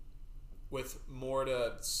with more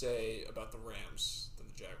to say about the Rams than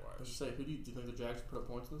the I was Jaguars. just say, do you think the Jags put up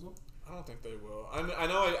points in this one? I don't think they will. I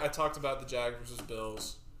know I talked about the Jags versus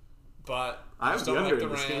Bills, but I I have just the don't like under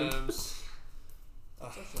the in this game. Rams. But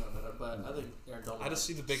I think Aaron Donald. I just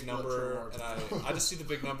see the big number, and I just see the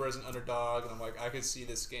big number as an underdog, and I'm like, I could see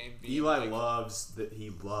this game being Eli like, loves that. He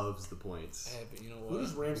loves the points. Hey, but you know Who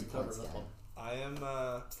does what? Ramsey Big cover points in this guy. one? I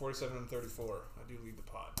am 47 and 34. I do lead the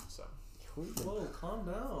pod, so. Whoa, calm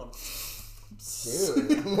down.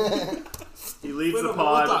 Dude. He leads Wait, the wait,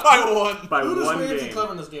 pod wait, I won. by Who does one Ramsey game.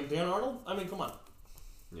 cover in this game? Dan Arnold? I mean, come on.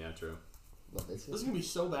 Yeah, true. This is gonna be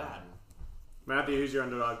so bad. Matthew, who's your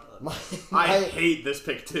underdog? My, I my, hate this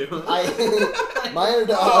pick too. my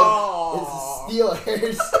underdog Oh. is the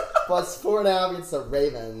Steelers plus 4.5 against the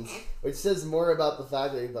Ravens, which says more about the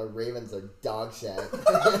fact that the Ravens are dog shit.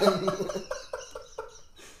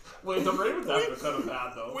 Wait, the Ravens are kind of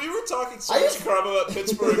bad though. We were talking so I much just- crap about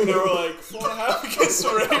Pittsburgh, and they were like 4.5 against the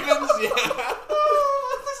Ravens. Yeah.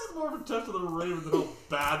 This is more of a test of the Ravens than how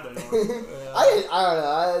bad they are. I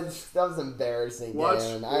don't know. That was an embarrassing Watch-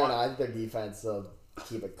 game. And I don't know. I think their defense will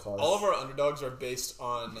keep it close. All of our underdogs are based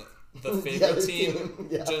on the favorite team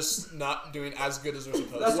just not doing as good as they're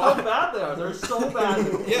supposed to. That's how bad they are. They're so bad.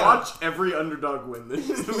 Yeah. Watch every underdog win this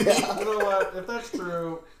week. Yeah. You know what? If that's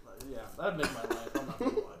true, yeah, that'd make my life. I'm not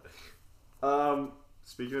gonna lie.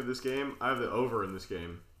 Speaking of this game, I have the over in this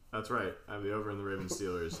game. That's right. I have the over in the Ravens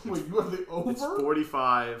Steelers. Wait, you have the over? It's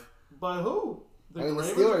 45. By who? The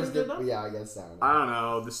Steelers did. Yeah, I guess so. I don't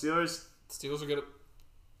know. The Steelers will get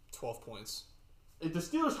 12 points. If the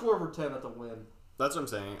Steelers score over 10 at the win. That's what I'm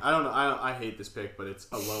saying. I don't know. I hate this pick, but it's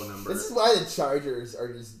a low number. This is why the Chargers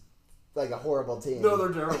are just like a horrible team. No, they're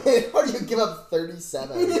terrible. How do you give up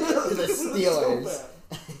 37 to the Steelers? So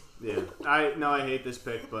yeah. I hate this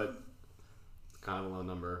pick, but it's kind of a low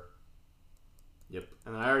number. Yep.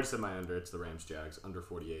 And I already said my under. It's the Rams Jags under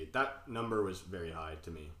 48. That number was very high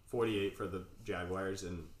to me. 48 for the Jaguars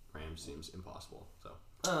and Rams seems impossible. So.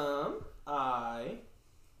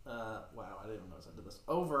 Wow, I didn't even notice I did this.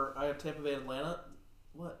 Over, I have Tampa Bay, Atlanta.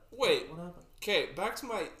 What? Wait. What happened? Okay, back to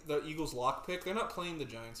the Eagles lock pick. They're not playing the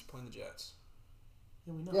Giants. They're playing the Jets.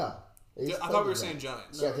 Yeah, we know. Yeah. I thought we were saying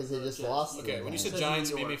Giants. Yeah, because they just lost. Okay, when you said Giants,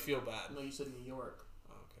 it made me feel bad. No, you said New York.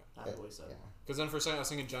 Oh, okay. That's what I said. Because then for a second I was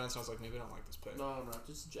thinking Giants, and I was like, maybe I don't like this pick. No,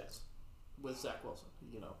 just Jets. With Zach Wilson.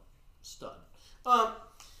 Stud.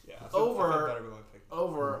 Yeah, I feel better with my pick.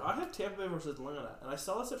 Over, I have Tampa Bay versus Atlanta, and I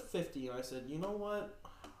saw this at 50, and I said, you know what?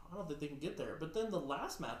 I don't think they can get there. But then the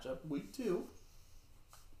last matchup, week 2,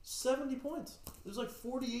 70 points. It was like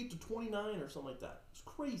 48-29 or something like that. It's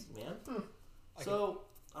crazy, man. So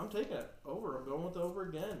I'm taking it over. I'm going with the over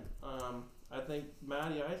again. I think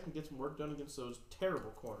Matty Ice can get some work done against those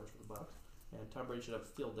terrible corners for the Bucs, and Tom Brady should have a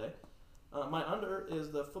field day. My under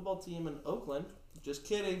is the football team in Oakland. Just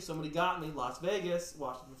kidding. Somebody got me. Las Vegas,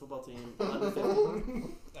 Washington football team. Under 50.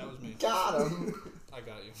 That was me. Got him. I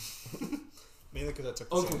got you. Mainly because I took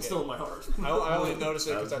the Oakland's same game. still in my heart. I only noticed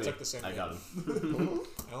it because I took the same game. I got him.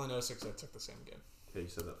 I only noticed it because I took the same game. Okay, you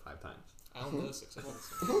said that 5 times. I only noticed it because I took the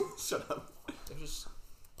same game. Shut up. It was just...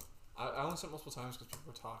 I only said it multiple times because people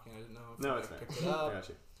were talking. I didn't know if No, it's picked it up. I got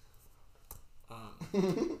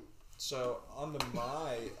you. So, on the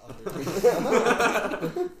my under...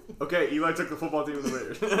 Okay, Eli took the football team of the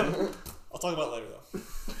Raiders. I'll talk about it later,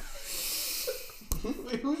 though.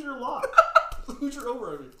 Wait, who's your lock? Who's your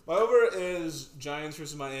over? My over is Giants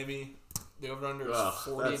versus Miami. The over-under is 40 that's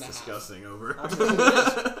and a half. disgusting over.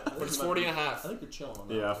 But it's 40 and a half. I think you're chilling on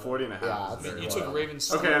that. Yeah, 40 and a half. Yeah, is very You low. took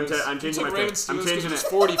Ravens. Okay, I'm changing my pick. Ravens I'm changing it's it.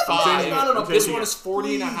 45. No. This one is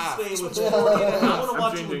 40 and a half. Please stay with It's 40 and a half. I want to I'm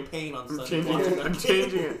watch you changing- in pain on I'm Sunday. changing Watching it. that I'm game.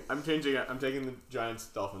 changing it. I'm changing it. I'm taking the Giants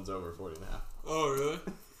Dolphins over 40 and a half. Oh, really?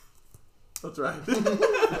 That's right.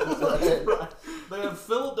 They have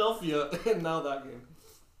Philadelphia and now that game.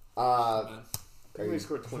 I think they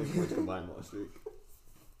scored 20 points combined last week.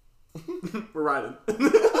 We're riding.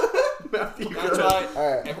 Matthew, That's right.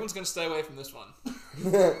 All right. Everyone's going to stay away from this one. Not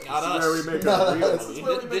This us. is where we make our real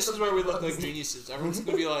money. This is where we look like geniuses. Everyone's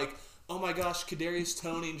going to be like, oh my gosh, Kadarius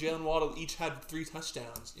Toney and Jalen Waddle each had 3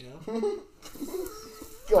 touchdowns, you know?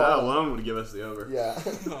 That alone would give us the over. Yeah.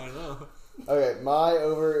 I know. Okay, my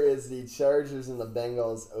over is the Chargers and the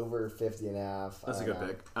Bengals over 50 and a half. That's a good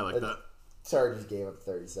pick. I like that. Chargers gave up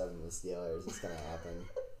 37 to the Steelers. It's gonna happen.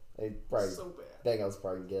 They probably So bad. Bengals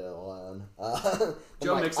probably can get it alone.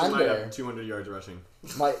 Joe my Mixon might under, have 200 yards rushing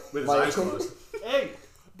my with his my, eyes closed. Hey,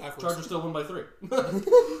 Backwards. Chargers still win by 3.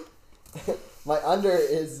 my under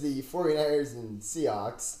is the 49ers and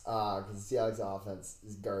Seahawks because the Seahawks offense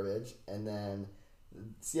is garbage, and then the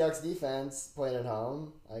Seahawks defense playing at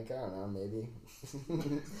home. Like I don't know, maybe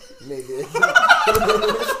maybe.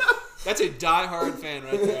 That's a die-hard fan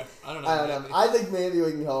right there. I don't know. I don't know. I think maybe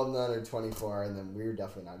we can hold them under 24, and then we're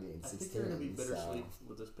definitely not getting I 16. think you're going to be so. bittersweet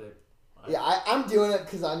with this pick. Yeah, I'm doing it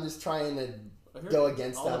because I'm just trying to go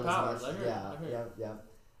against all them the powers. as much. I hear it. Yeah.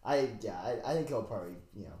 I think he'll probably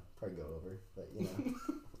go over, but you know.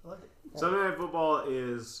 I like it. Sunday Night Football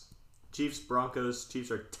is Chiefs Broncos. Chiefs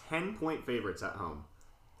are 10-point favorites at home.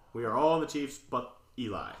 We are all the Chiefs, but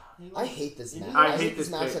Eli. I hate this match. I I hate hate this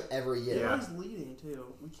this matchup pick. every year. Yeah. He's leading,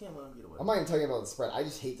 too. We can't let him get away. I'm not even talking about the spread. I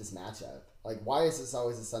just hate this matchup. Like, why is this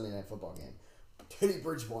always a Sunday Night Football game? Teddy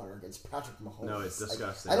Bridgewater against Patrick Mahomes. No, it's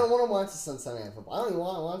disgusting. I don't want to watch this on Sunday Night Football. I don't even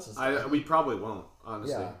want to watch this. We probably won't,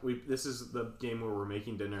 honestly. Yeah. This is the game where we're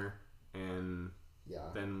making dinner, and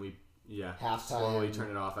then we halftime. slowly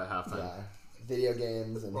turn it off at halftime. Yeah. Video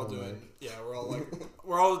games and We're all homework. doing. Yeah,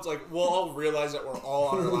 we'll all realize that we're all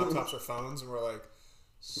on our laptops or phones, and we're like,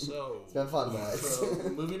 so. It's been fun, guys. So,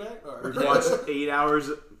 movie night? Or? We've watched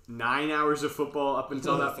 9 hours of football up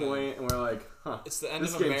until that point, and we're like, huh. It's the end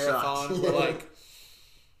this of a game marathon. sucks. We're like,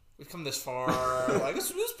 we've come this far. Like,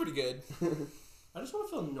 this was pretty good. I just want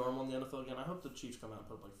to feel normal in the NFL again. I hope the Chiefs come out and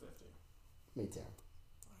put up like 50. Me too.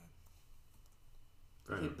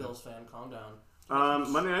 Hey, Bills fan, calm down.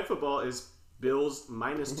 Monday Night Football is Bills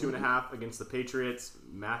minus 2.5 against the Patriots.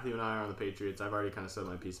 Matthew and I are on the Patriots. I've already kind of said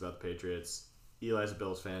my piece about the Patriots. Eli's a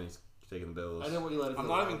Bills fan. He's taking the Bills. I know what Eli. I'm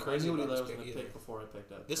not even crazy I knew what about Eli was this going to pick pick before I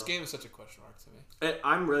picked it. This game is such a question mark to me.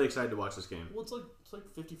 I'm really excited to watch this game. Well, it's like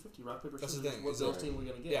 50-50, rock paper That's scissors. the thing. What Bills team we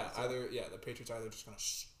going to get? Yeah, the Patriots are either just going to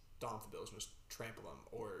stomp the Bills and just trample them,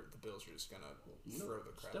 or the Bills are just going to throw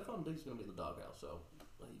the crap. Stephon Diggs is going to be the doghouse, so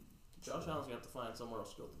Josh Allen's going to have to find somewhere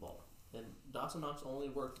else to go with the ball. And Dawson Knox only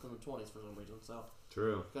worked in the 20s for some reason, so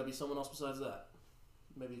True. Got to be someone else besides that.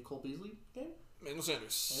 Maybe a Cole Beasley game? Manuel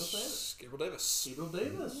Sanders. Gabriel Davis. There you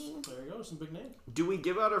go. Some big names. Do we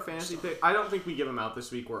give out our fantasy pick? I don't think we give them out this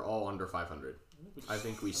week. We're all under 500. I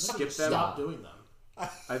think we skip them. Stop doing them.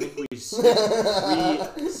 I think we skip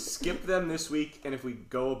them this week, and if we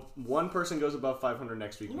go, one person goes above 500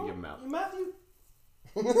 next week, we give them out. Matthew.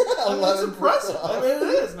 That's impressive. I mean, it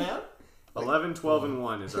is, man. 11, 12, and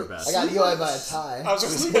 1 is our best. I got Eli by a tie. I was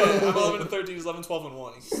going to say, I'm 11 and 13, he's 11, 12, and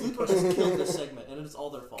 1. Sleepers just killed this segment, and it's all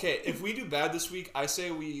their fault. Okay, if we do bad this week, I say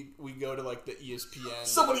we go to like the ESPN.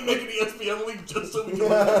 Somebody make an ESPN league just so we can.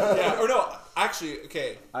 Yeah, or no, actually,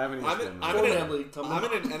 okay. I have an I'm in an NFL league. Oh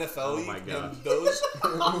my God. And those.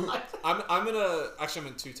 I'm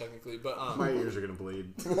in two technically, but my ears are gonna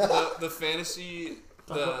bleed. The fantasy.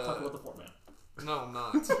 Talk about the format. No, I'm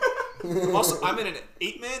not. Also, I'm in an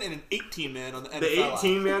 8-man and an 18-man on the NFL. The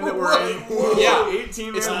 18-man that we're in. Yeah.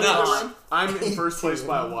 18-man It's that nuts. we're in. I'm in first place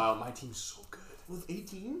by a while. My team's so good. With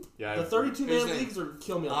 18? Yeah. The 32-man leagues are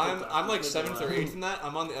killing me. I'm like 7th or 8th in that.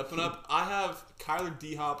 I'm on the up and up. I have Kyler,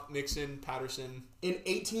 D-Hop, Mixon, Patterson. In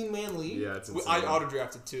 18-man league? Yeah, it's insane. I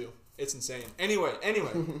auto-drafted too. It's insane. Anyway.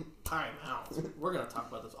 Time out. We're going to talk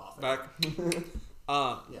about this off. Back.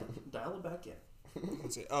 Yeah, dial it back in.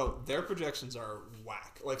 Let's see. Oh, their projections are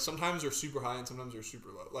whack. Like sometimes they're super high and sometimes they're super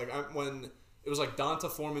low. Like when it was like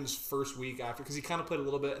Donta Foreman's first week after, because he kind of played a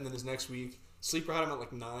little bit, and then his next week, Sleeper had him at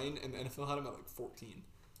like 9, and the NFL had him at like 14.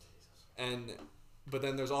 But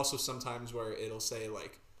then there's also sometimes where it'll say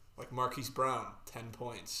like Marquise Brown 10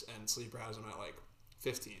 points, and Sleeper has him at like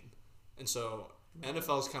 15, and so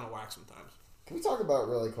NFL's kind of whack sometimes. Can we talk about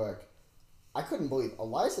really quick? I couldn't believe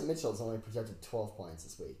Elijah Mitchell's only projected 12 points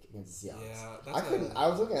this week against the Seahawks. Yeah, I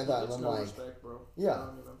was looking at that and I'm no like, respect, bro. yeah,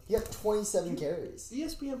 he had 27 carries.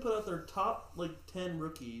 ESPN put out their top like 10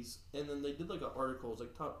 rookies, and then they did like an article,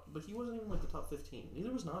 like top, but he wasn't even like the top 15.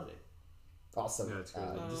 Neither was Najee. Also, Yeah, it's crazy.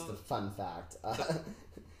 just a fun fact: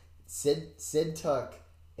 Sid took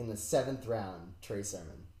in the 7th round Trey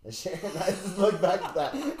Sermon. I just look back at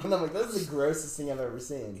that and I'm like, this is the grossest thing I've ever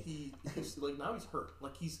seen. He's like now he's hurt.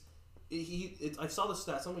 Like I saw the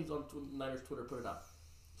stats. Somebody on Niners Twitter put it out.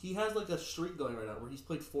 He has like a streak going right now where he's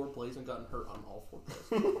played 4 plays and gotten hurt on all 4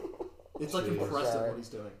 plays. It's like impressive what he's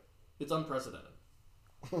doing. It's unprecedented.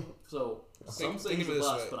 So some say he's a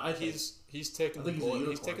bust, but I think he's taking the bullet.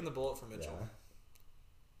 He's taking the bullet for Mitchell.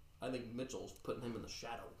 Yeah. I think Mitchell's putting him in the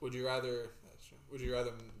shadow. Would you rather? That's true. Would you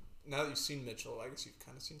rather? Now that you've seen Mitchell, I guess you've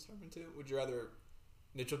kind of seen Sermon too. Would you rather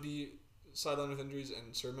Mitchell be sidelined with injuries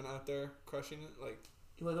and Sermon out there crushing it? Like,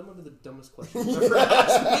 Eli, that might be the dumbest question you've ever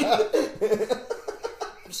asked me.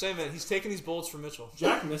 I'm just saying, man, he's taking these bullets for Mitchell.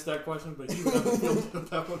 Jack missed that question, but he would have fielded with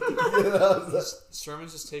that one.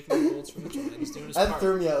 Sermon's just taking the bullets for Mitchell, man. He's doing his That part.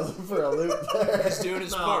 threw me out for a loop there. He's doing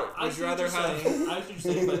his part. Would you rather have? I should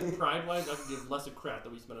say, but pride-wise, I could give less a crap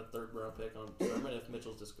that we spent a 3rd-round pick on Sermon if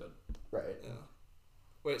Mitchell's this good. Right. Yeah.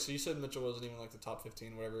 Wait, so you said Mitchell wasn't even like the top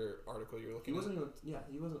 15, whatever article you were looking He at? wasn't even. Yeah,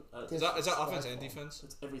 he wasn't. Is that offense and defense?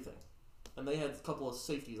 It's everything. And they had a couple of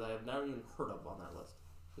safeties I have never even heard of on that list.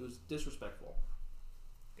 It was disrespectful.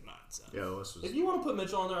 Come on, son. Yeah, this was. If you want to put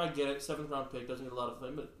Mitchell on there, I get it. 7th-round pick doesn't get a lot of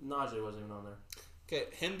fame, but Najee wasn't even on there. Okay,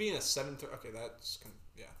 him being a 7th. Okay, that's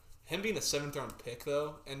yeah. Him being a 7th-round pick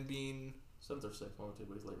though, and being 7th or 6th, one or two,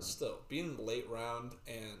 but he's late round. still being late round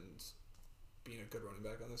and being a good running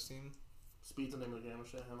back on this team. Speed's the name of the game with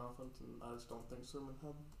Shanahan offense, and I just don't think Sermon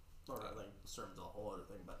had. Or I think Sermon's a whole other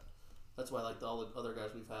thing, but that's why like all the other guys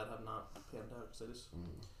we've had have not panned out because they just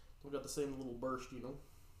we got the same little burst, you know.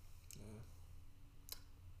 Yeah.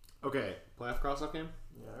 Okay, playoff cross-up game?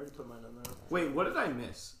 Yeah, I already put mine in there. Wait, what did I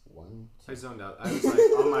miss? 1, 2. I zoned out. I was like,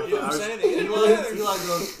 on my You phone. didn't say anything. Eli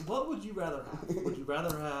goes, what would you rather have? Would you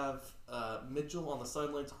rather have Mitchell on the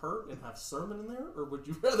sidelines hurt and have Sermon in there? Or would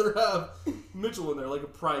you rather have Mitchell in there like a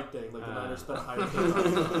pride thing, like the Niners spent a higher pick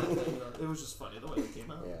on? It was just funny the way it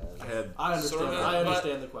came out. Yeah. I understand. Sermon, I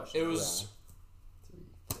understand the question. It was.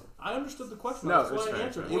 I understood the question. No, That's it was why I fair.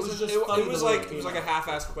 answered. It was just funny it was the way like came a out.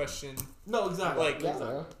 half-assed question. No, exactly. Like, Yeah,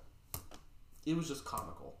 exactly. it was just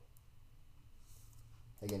comical.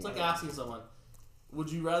 Again, It's like asking someone,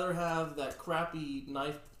 would you rather have that crappy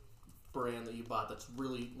knife brand that you bought that's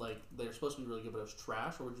really, like, they're supposed to be really good, but it's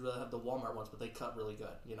trash, or would you rather have the Walmart ones, but they cut really good,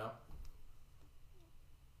 you know?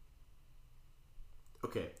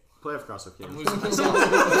 Okay, playoff crossover I'm games. losing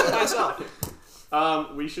myself.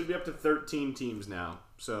 We should be up to 13 teams now.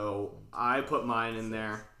 So I put mine in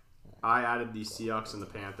there. I added the Seahawks and the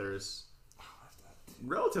Panthers.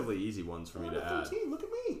 Relatively easy ones for me to add. 13, look at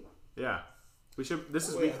me. Yeah. We should. This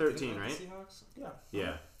is week 13, right? Seahawks? Yeah.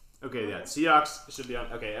 Yeah. Okay, yeah. Seahawks should be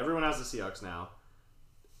on. Okay, everyone has the Seahawks now.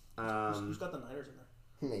 Who's got the Niners in there?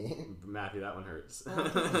 Me. Matthew, that one hurts. I have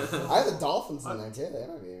the Dolphins in there too. They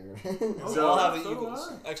might be. So- I'll have the so do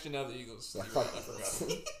Eagles. I. Actually, now the Eagles. Yeah, fuck I forgot.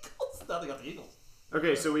 Eagles. Now they got the Eagles.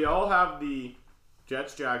 Okay, so we all have the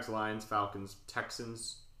Jets, Jags, Lions, Falcons,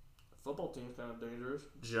 Texans, Football team's kind of dangerous.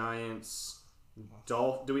 Giants,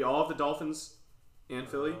 Do we all have the Dolphins and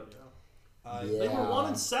Philly? Yeah. Yeah. They were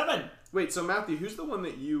 1-7. Wait, so Matthew, who's the one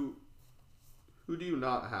that you? Who do you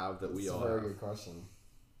not have that we That's all a very have? good question.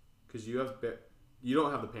 Because you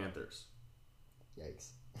don't have the Panthers. Yikes.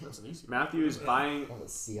 That's an easy one. Matthew is buying Oh, the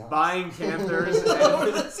Seahawks. Panthers.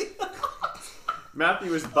 And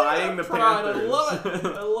Matthew is buying the Pride, Panthers. I love it.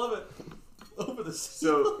 I love it. Over the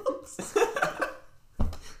So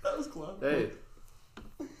that was clever. hey,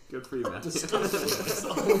 good for you, Matthew.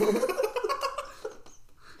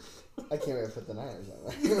 I can't wait to put the Niners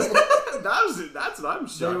on there. That's what I'm They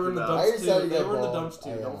shocked were in the about. I dumps just too. had to They get were in the ball. dumps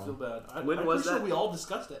too. Don't feel bad. I'm When was pretty sure that? we all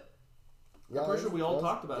discussed it. I'm pretty sure we all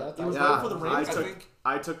talked about it. It was Yeah, right before the Rams I game. took,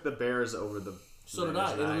 I took the Bears over the. So did I.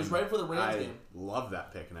 Niners, And it was right before the Rams I game. love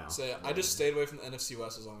that pick now. So yeah, I just stayed away from the NFC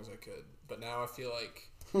West as long as I could, but now I feel like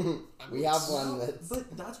We have one that's.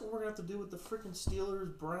 But that's what we're going to have to do with the freaking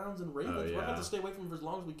Steelers, Browns, and Ravens. Oh, We're going to have yeah. to stay away from them for as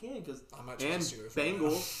long as we can because I might And choose Steelers right now.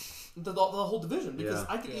 Bengals. the whole division. Because Yeah.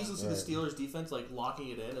 I could Yeah. easily see Right. the Steelers defense like locking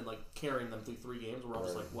it in and like carrying them through 3 games. We're all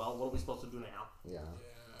just Right. like, well, what are we supposed to do now? Yeah. Yeah,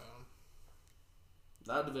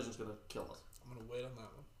 That division's going to kill us. I'm gonna wait on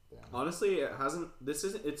that one. Yeah. Honestly, it hasn't. This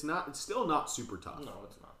isn't. It's not. It's still not super tough. No,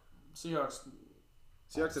 it's not. Seahawks.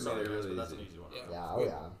 Seahawks have Sorry, made it guys, really but that's an easy. easy one. Yeah. Yeah. Oh Wait.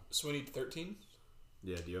 yeah. So we need 13.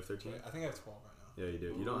 Yeah. Do you have 13? Okay, I think I have 12 right now. Yeah, you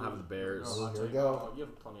do. You don't have the Bears. No, I'll Here tell we you, go. no, you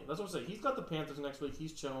have plenty. That's what I'm saying. He's got the Panthers next week.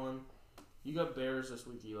 He's chilling. You got Bears this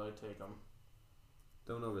week, Eli. Take them.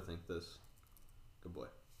 Don't overthink this. Good boy.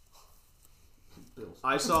 Bills.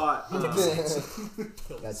 I saw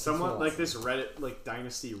That's someone just like this Reddit, like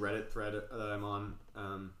Dynasty Reddit thread that I'm on,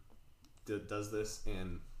 does this,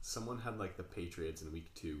 and someone had like the Patriots in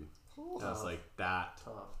week 2. And I was like, that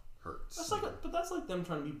Tough. hurts. That's like, but that's like them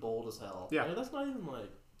trying to be bold as hell. Yeah. Like, that's not even like.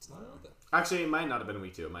 It's not really that. Actually, it might not have been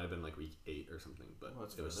week 2. It might have been like week 8 or something. But Well,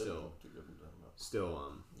 that's it was fair. They still, didn't do good with them, though.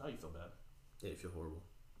 still. Now you feel bad. Yeah, you feel horrible.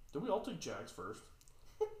 Did we all take Jags first?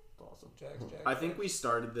 That's awesome. Jags. I think we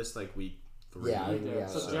started this like week 3. Yeah, yeah.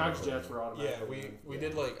 So So- Jags, Jets were Yeah, automatic. we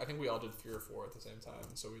did like I think we all did 3 or 4 at the same time,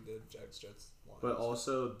 so we did Jags, Jets, Lions. But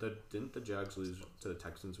also, didn't the Jags lose to the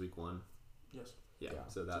Texans week 1? Yes. Yeah. Yeah.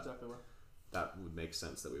 So That's that exactly right. that would make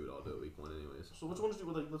sense that we would all do it week 1 anyways. So which ones do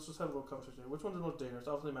you like? Let's just have a little conversation here. Which one's the most dangerous?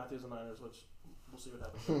 Obviously, Matthews and Niners, which we'll see what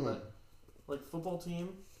happens. here. But like football team,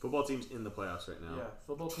 Football team's in the playoffs right now. yeah,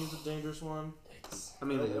 football team's a dangerous one. I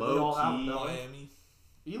mean, We low all have key. them. Miami.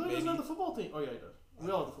 Eli doesn't Maybe. have the football team. Oh yeah, he does.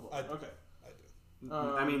 We all have the football. I- team. Okay. I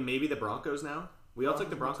do. I mean, maybe the Broncos now. We all took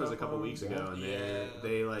the Broncos Broncos a couple tough weeks one. ago, and Yeah.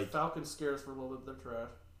 they like. Falcons scared us for a little bit. They're trash.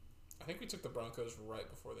 I think we took the Broncos right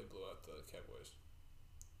before they blew out the Cowboys.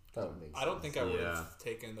 That would make I don't sense. think I would Yeah. have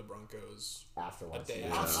taken the Broncos. After a last day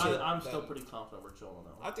season. after. I'm still Then- pretty confident we're chilling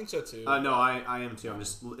now. I think so too. No, I am too. I'm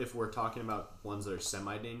just if we're talking about ones that are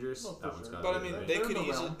semi dangerous, No, for that one's sure. got. But I mean, right. they They're could in the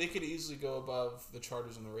easily realm. they could easily go above the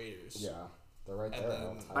Chargers and the Raiders. Yeah, they're right And there. then-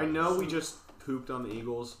 all the time. I know we just pooped on the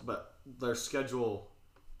Eagles, but their schedule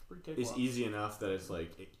Pretty is cakewalk. easy enough that it's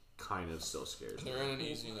like it kind of still scares me. They're in an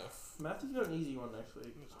easy enough. Matthew's got an easy one next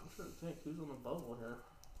week. I'm trying to think who's on the bubble here.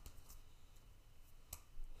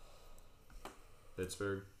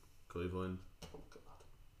 Pittsburgh, Cleveland, Oh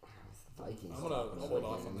god. Vikings. I'm gonna are hold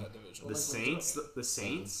off wicked. on that division. the Saints. The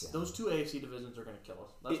Saints. Yeah. Those two AFC divisions are gonna kill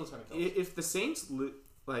us. That's what's gonna kill us. If the Saints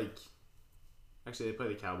like, actually they play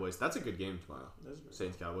the Cowboys. That's a good game tomorrow. This is great.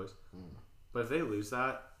 Saints Cowboys. Mm. But if they lose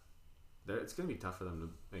that, it's gonna be tough for them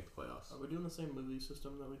to make the playoffs. Are we doing the same movie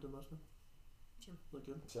system that we did last time? Sure. Look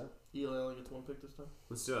good. Sure. Eli only gets 1 pick this time.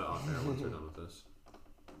 Let's do it off air once we're done with this.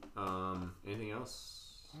 Anything else?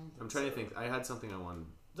 I'm trying to think. I had something I wanted.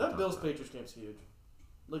 to That talk Bills about. Patriots game's huge.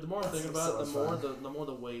 Like the more I'm thinking That's about it, so much the more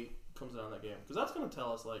the weight comes down that game because that's gonna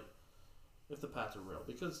tell us like if the Pats are real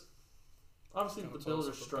because obviously Gonna the tell Bills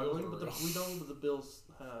us are if the struggling, Bills are but real. we know that the Bills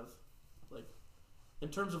have Like, in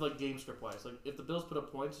terms of like game script wise, like if the Bills put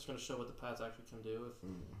up points, it's going to show what the Pats actually can do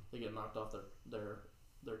if they get knocked off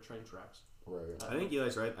their train tracks. Right. I think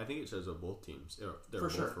Eli's right. I think it shows what both teams. For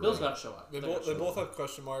sure. Bills got to show up. They both have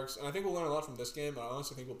question marks, and I think we'll learn a lot from this game. But I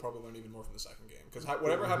honestly think we'll probably learn even more from the second game because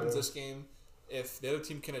whatever happens this game, if the other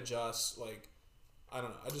team can adjust, like I don't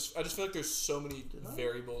know. I just feel like there's so many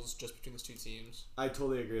variables just between these two teams. I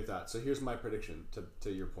totally agree with that. So here's my prediction to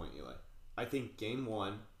your point, Eli. I think game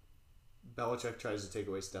 1, Belichick tries to take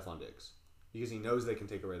away Stephon Diggs because he knows they can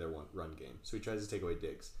take away their run game. So he tries to take away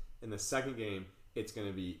Diggs. In the second game, it's going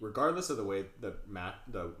to be, regardless of the way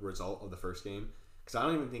the result of the first game, because I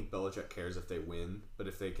don't even think Belichick cares if they win, but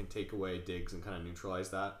if they can take away Diggs and kind of neutralize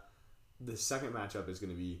that, the second matchup is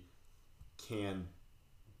going to be, can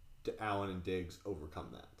Allen and Diggs overcome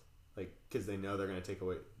that? Like, because they know they're going to take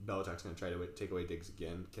away, Belichick's going to try to take away Diggs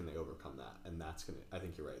again. Can they overcome that? And that's going to, I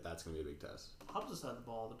think you're right, that's going to be a big test. Hobbs has had the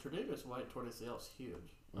ball. The Tre'Davious White torn ACL is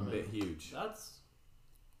huge. A bit huge. That's...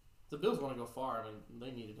 The Bills want to go far. I mean,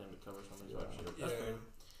 they needed him to cover some of these wide receivers. That's great.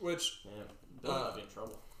 Which... Yeah, Bills might be in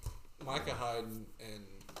trouble. Micah Hyde and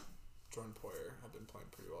Jordan Poyer have been playing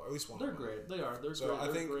pretty well. At least one They're of them. great. They are. They're so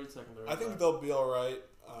great. They're great secondary. I think they'll be all right.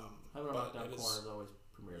 Having a knockdown corner is always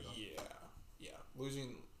premier, though. Yeah.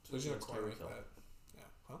 Losing a corner like that. Yeah.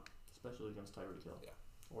 Huh? Especially against Tyreek Hill. Yeah.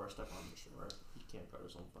 Or a Stephon Diggs, right? He can't guard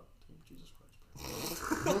his own fucking team. Jesus Christ.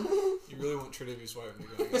 You really want Tre'Davious White when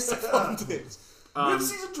you're going against Stephon Diggs.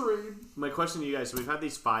 Mid-season trade. My question to you guys, so we've had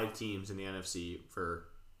these 5 teams in the NFC for,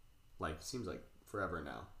 seems like forever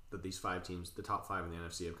now, that these 5 teams, the top 5 in the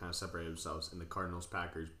NFC, have kind of separated themselves in the Cardinals,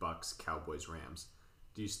 Packers, Bucks, Cowboys, Rams.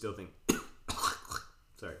 Do you still think...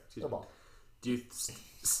 Sorry, excuse me. Do you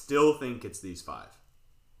still think it's these 5?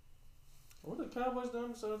 What are the Cowboys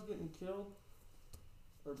done besides getting killed?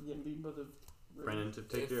 Or getting beaten by the... Brennan, to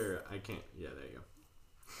take your... I can't... Yeah, there you go.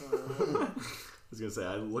 I was going to say,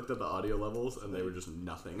 I looked at the audio levels, and they were just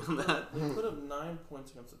nothing on that. They put up 9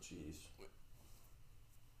 points against the Chiefs.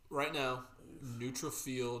 Right now, neutral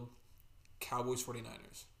field, Cowboys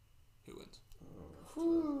 49ers. Who wins?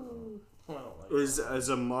 I don't like Is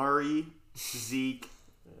Amari, Zeke,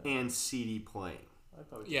 and CD playing?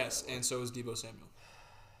 Yes, and so is Deebo Samuel.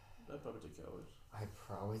 I'd probably take Cowboys. I'd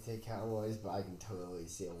probably take Cowboys, but I can totally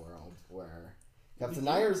see a world where... If the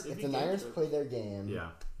Niners play their game,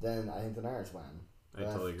 then I think the Niners win. I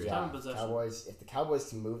totally agree. If the Cowboys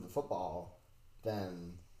can move the football,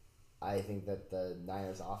 then I think that the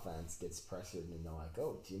Niners offense gets pressured and they're like,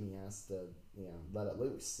 oh, Jimmy has to let it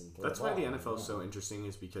loose. And that's why the NFL is so interesting,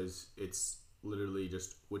 is because it's literally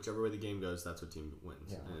just whichever way the game goes, that's what team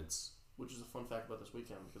wins. And it's... Which is a fun fact about this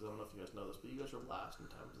weekend, because I don't know if you guys know this, but you guys are last in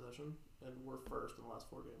time possession, and we're first in the last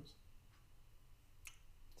 4 games.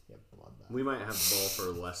 We might have the ball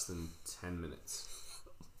for less than 10 minutes.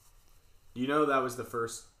 You know that was the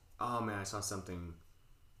first... Oh, man, I saw something...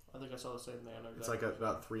 I think I saw the same thing. I know exactly. It's like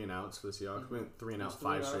about 3 and outs for the Seahawks. We went 3 and out,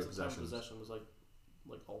 5 straight possessions. Possession was like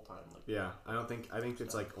all time. I think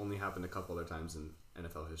it's only happened a couple other times in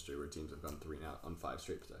NFL history where teams have gone 3 and out on 5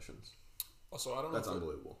 straight possessions. Also, I don't know. That's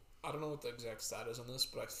unbelievable. I don't know what the exact stat is on this,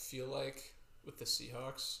 but I feel like with the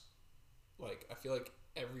Seahawks, I feel like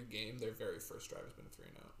every game their very first drive has been a 3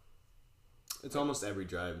 and out. It's almost every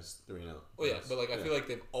drive is 3 and out. Well, yeah, but I feel like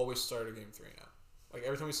they've always started a game 3 and out.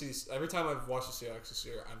 Every time I've watched the Seahawks this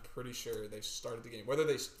year, I'm pretty sure they started the game, whether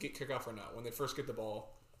they get kickoff or not. When they first get the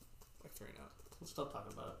ball, 3 and out. Let's stop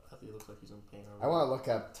talking about it. I think it looks like he's in pain. I want to look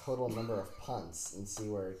up total number of punts and see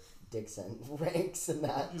where Dixon ranks in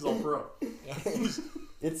that. He's all pro.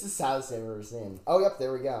 It's the saddest thing I've ever seen. Oh, yep,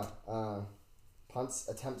 there we go. Punts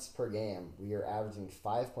attempts per game. We are averaging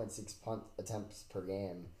 5.6 punt attempts per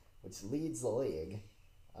game, which leads the league.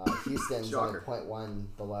 Houston's only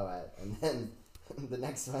 0.1 below it. And then the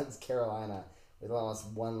next one's Carolina with almost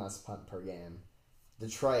 1 less punt per game.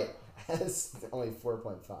 Detroit has only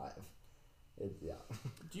 4.5.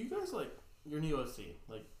 Do you guys your new OC?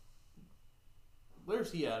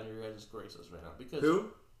 Where's he at in your guys' graces right now? Because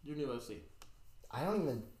who? Your new OC. I don't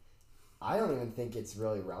even think it's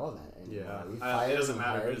really relevant anymore. Yeah, it doesn't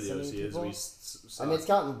matter who the OC is. I mean, it's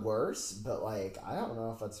gotten worse, but I don't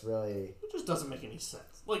know if that's really. It just doesn't make any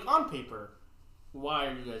sense. On paper, why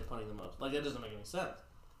are you guys punting the most? That doesn't make any sense.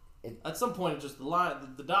 At some point, just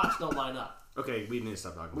the dots don't line up. Okay, we need to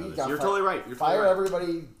stop talking about this. You're totally right. Fire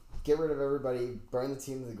everybody, get rid of everybody, burn the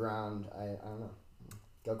team to the ground. I don't know.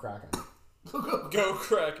 Go Kraken. Go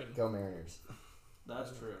Kraken. Go Mariners.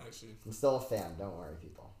 That's true. Actually, I'm still a fan. Don't worry,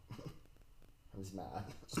 people. I'm just mad.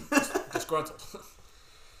 Disgruntled.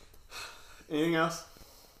 Anything else?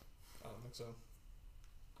 I don't think so.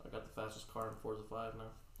 I got the fastest car in Forza 5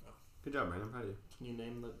 now. Good job, man. I'm proud of you. Can you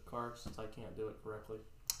name the car since I can't do it correctly?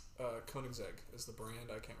 Koenigsegg is the brand.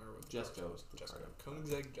 I can't remember what the Jesco is the Jesco. car.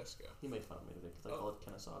 Koenigsegg Jesco. He made fun of me today because I call it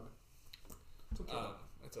Kennesaw. It's okay.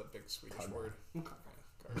 It's a big Swedish word. Okay.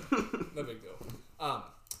 No big deal.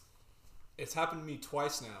 It's happened to me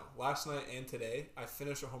twice now. Last night and today, I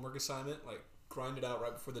finished a homework assignment, like grinded out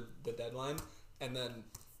right before the deadline, and then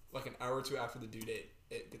like an hour or two after the due date,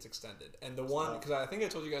 it gets extended. And the one, because I think I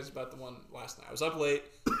told you guys about the one last night. I was up late,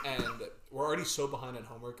 and we're already so behind on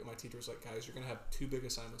homework, and my teacher was like, guys, you're going to have 2 big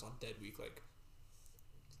assignments on dead week. Like,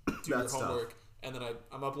 do your homework. Tough. And then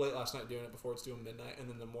I'm up late last night doing it before it's due midnight, and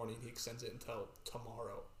then in the morning he extends it until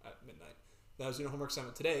tomorrow at midnight. Then I was doing a homework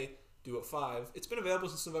assignment today, due at 5. It's been available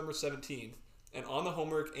since November 17th, and on the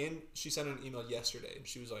homework, and she sent an email yesterday, and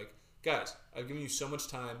she was like, guys, I've given you so much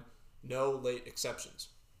time, no late exceptions.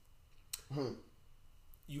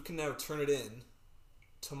 You can now turn it in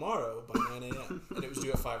tomorrow by 9 a.m. And it was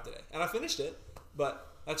due at 5 today. And I finished it,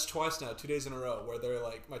 but that's twice now, 2 days in a row, where they're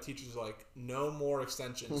like, my teacher's like, no more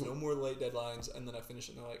extensions, no more late deadlines, and then I finish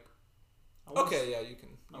it, and they're like, okay, yeah, you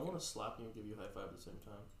can. I want to slap you and give you a high five at the same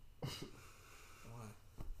time. Why?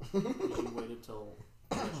 Because you waited till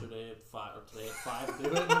yesterday at 5, or today at 5 to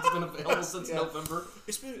do it, and it's been available since November.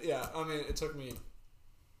 It's been, I mean, it took me an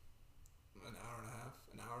hour and a half,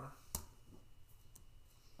 an hour.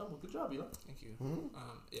 Oh, well, good job, Eli. Thank you.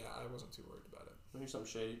 I wasn't too worried about it. Here's something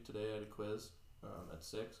shady. Today I had a quiz at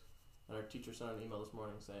 6, and our teacher sent an email this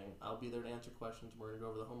morning saying, I'll be there to answer questions. We're going to go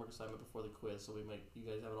over the homework assignment before the quiz, so you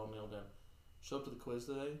guys have it all nailed in. Show up to the quiz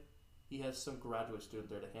today. He has some graduate student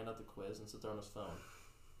there to hand out the quiz and sit there on his phone.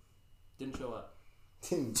 Didn't show up.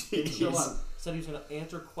 Didn't show up. Said he was going to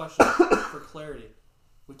answer questions for clarity.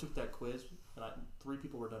 We took that quiz, and 3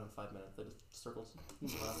 people were done in 5 minutes. They just circled.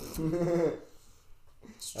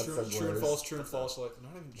 It's true and false, true and false. Like,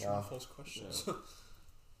 not even true and false questions. Yeah.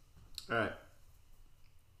 All right.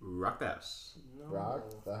 Rock the house. No. Rock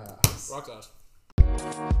the house. Rock the house.